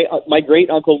brother, my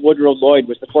great uncle Woodrow Lloyd,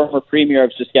 was the former premier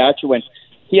of Saskatchewan.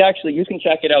 He actually, you can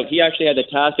check it out. He actually had the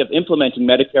task of implementing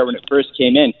Medicare when it first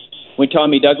came in, when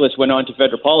Tommy Douglas went on to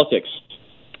federal politics.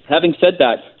 Having said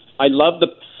that, I love the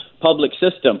public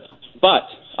system, but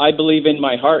I believe in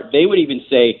my heart they would even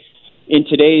say in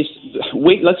today's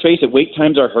let's face it, wait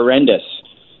times are horrendous.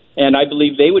 And I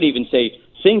believe they would even say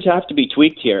things have to be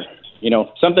tweaked here. You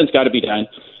know, something's got to be done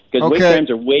because wait times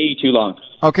are way too long.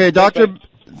 Okay,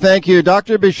 thank you.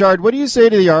 Dr. Bouchard, what do you say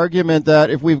to the argument that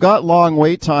if we've got long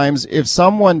wait times, if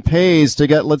someone pays to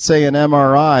get, let's say, an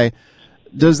MRI,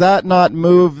 does that not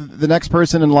move the next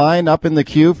person in line up in the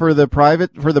queue for the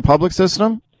public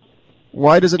system?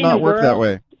 Why does it not work that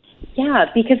way? Yeah,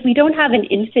 because we don't have an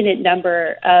infinite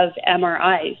number of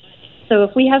MRIs. So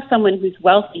if we have someone who's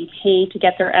wealthy paying to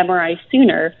get their MRI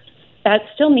sooner, that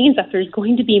still means that there's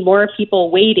going to be more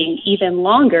people waiting even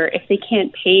longer if they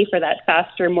can't pay for that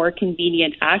faster, more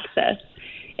convenient access.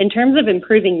 In terms of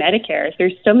improving Medicare,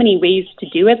 there's so many ways to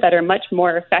do it that are much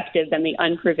more effective than the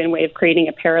unproven way of creating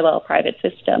a parallel private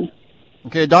system.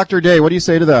 Okay, Dr. Day, what do you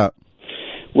say to that?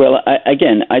 Well, I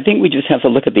think we just have to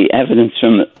look at the evidence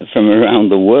from around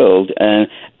the world.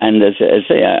 And as I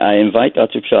say, I invite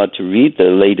Dr. Bouchard to read the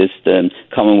latest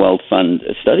Commonwealth Fund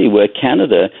study where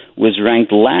Canada was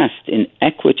ranked last in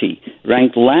equity,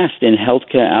 ranked last in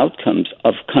healthcare outcomes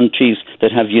of countries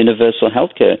that have universal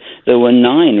healthcare. There were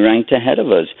 9 ranked ahead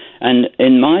of us. And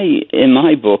in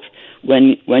my book,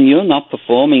 when you're not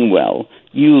performing well,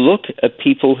 you look at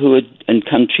people who are in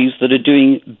countries that are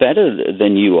doing better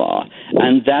than you are.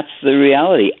 And that's the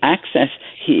reality. Access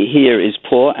here is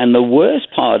poor. And the worst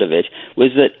part of it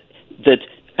was that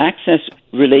access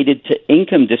related to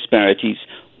income disparities,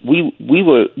 we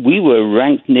were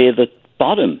ranked near the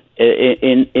bottom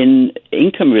in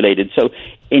income related. So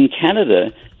in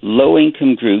Canada, low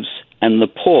income groups and the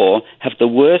poor have the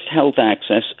worst health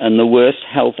access and the worst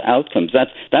health outcomes.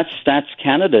 That's Stats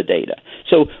Canada data.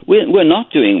 So we're not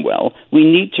doing well. We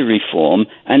need to reform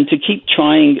and to keep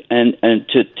trying and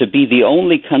to be the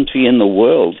only country in the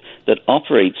world that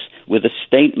operates with a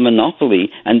state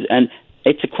monopoly. And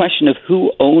it's a question of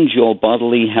who owns your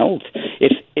bodily health.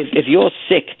 If you're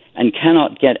sick and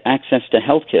cannot get access to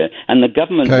healthcare, and the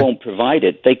government won't provide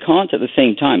it, they can't at the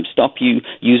same time stop you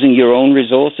using your own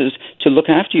resources to look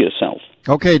after yourself.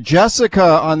 Okay, Jessica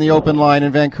on the open line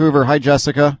in Vancouver. Hi,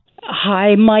 Jessica.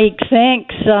 Hi, Mike.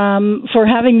 Thanks for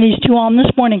having these two on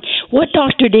this morning. What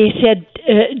Dr. Day said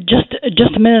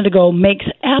just a minute ago makes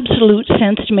absolute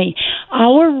sense to me.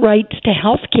 Our rights to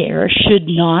health care should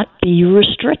not be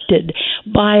restricted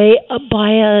by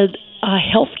a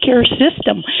healthcare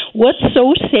system. What's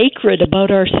so sacred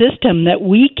about our system that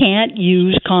we can't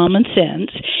use common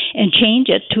sense and change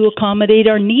it to accommodate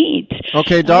our needs?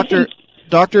 Okay, Dr.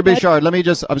 Bouchard,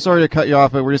 I'm sorry to cut you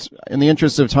off, but we're just, in the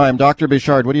interest of time, Dr.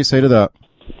 Bouchard, what do you say to that?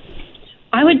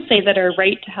 I would say that our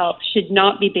right to health should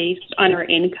not be based on our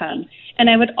income. And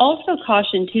I would also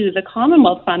caution, too, the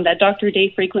Commonwealth Fund that Dr.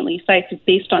 Day frequently cites is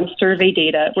based on survey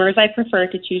data, whereas I prefer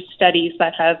to choose studies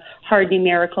that have hard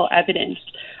numerical evidence.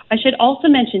 I should also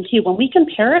mention, too, when we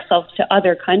compare ourselves to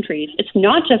other countries, it's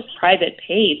not just private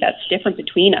pay that's different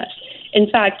between us. In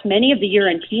fact, many of the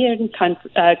European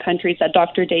countries that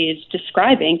Dr. Day is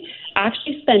describing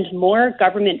actually spend more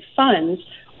government funds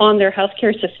on their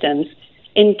healthcare systems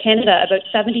In Canada, about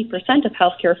 70% of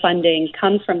healthcare funding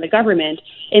comes from the government.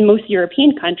 In most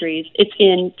European countries, it's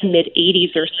in the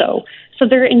mid-80s or so. So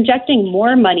they're injecting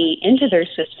more money into their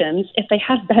systems. If they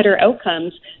have better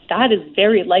outcomes, that is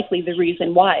very likely the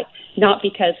reason why, not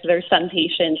because there's some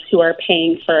patients who are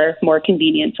paying for more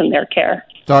convenience in their care.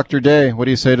 Dr. Day, what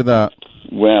do you say to that?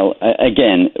 Well,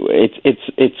 again,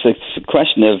 it's a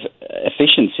question of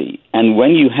efficiency, and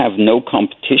when you have no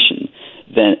competition,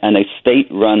 then and a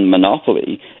state-run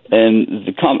monopoly,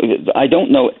 I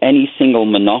don't know any single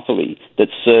monopoly that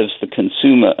serves the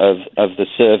consumer of the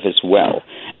service well.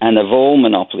 And of all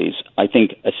monopolies, I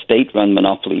think a state-run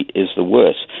monopoly is the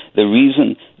worst. The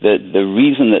reason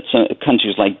that some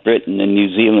countries like Britain and New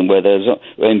Zealand,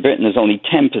 in Britain there's only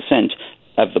 10%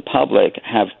 of the public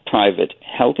have private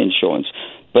health insurance,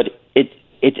 but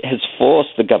it has forced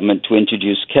the government to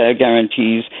introduce care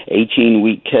guarantees,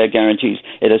 18-week care guarantees.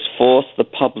 It has forced the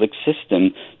public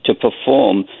system to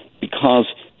perform because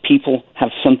people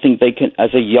have something they can,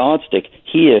 as a yardstick.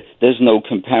 Here, there's no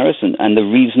comparison, and the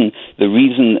reason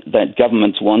that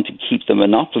governments want to keep the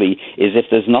monopoly is if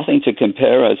there's nothing to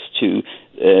compare us to,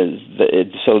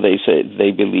 so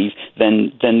they believe,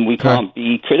 then we can't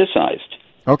be criticized.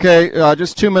 Okay,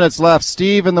 just 2 minutes left.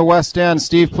 Steve in the West End.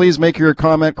 Steve, please make your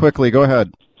comment quickly. Go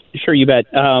ahead. Sure, you bet.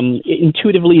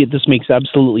 Intuitively, this makes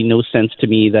absolutely no sense to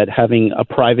me that having a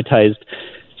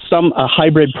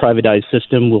hybrid privatized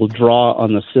system will draw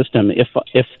on the system.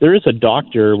 If there is a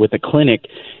doctor with a clinic,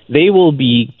 they will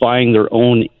be buying their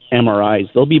own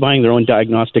MRIs. They'll be buying their own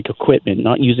diagnostic equipment,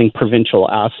 not using provincial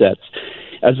assets.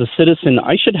 As a citizen,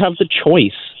 I should have the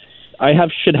choice. I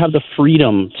should have the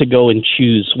freedom to go and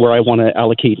choose where I want to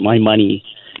allocate my money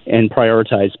and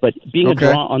prioritize. But being a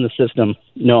draw on the system,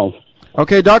 no.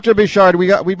 Okay, Dr. Bouchard,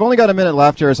 we've only got a minute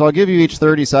left here, so I'll give you each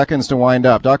 30 seconds to wind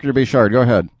up. Dr. Bouchard, go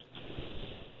ahead.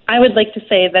 I would like to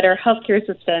say that our healthcare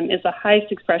system is the highest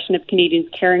expression of Canadians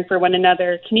caring for one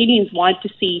another. Canadians want to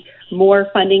see more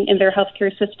funding in their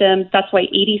healthcare system. That's why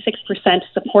 86%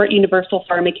 support universal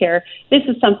pharmacare. This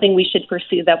is something we should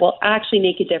pursue that will actually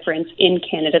make a difference in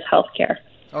Canada's healthcare.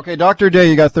 Okay, Dr. Day,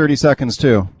 you got 30 seconds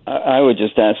too. I would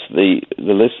just ask the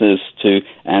listeners to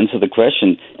answer the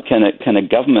question, can a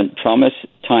government promise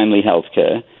timely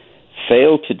healthcare,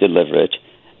 fail to deliver it,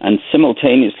 and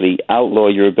simultaneously outlaw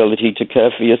your ability to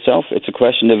care for yourself? It's a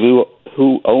question of who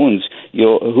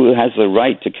has the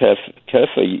right to care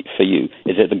for you.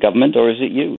 Is it the government or is it you?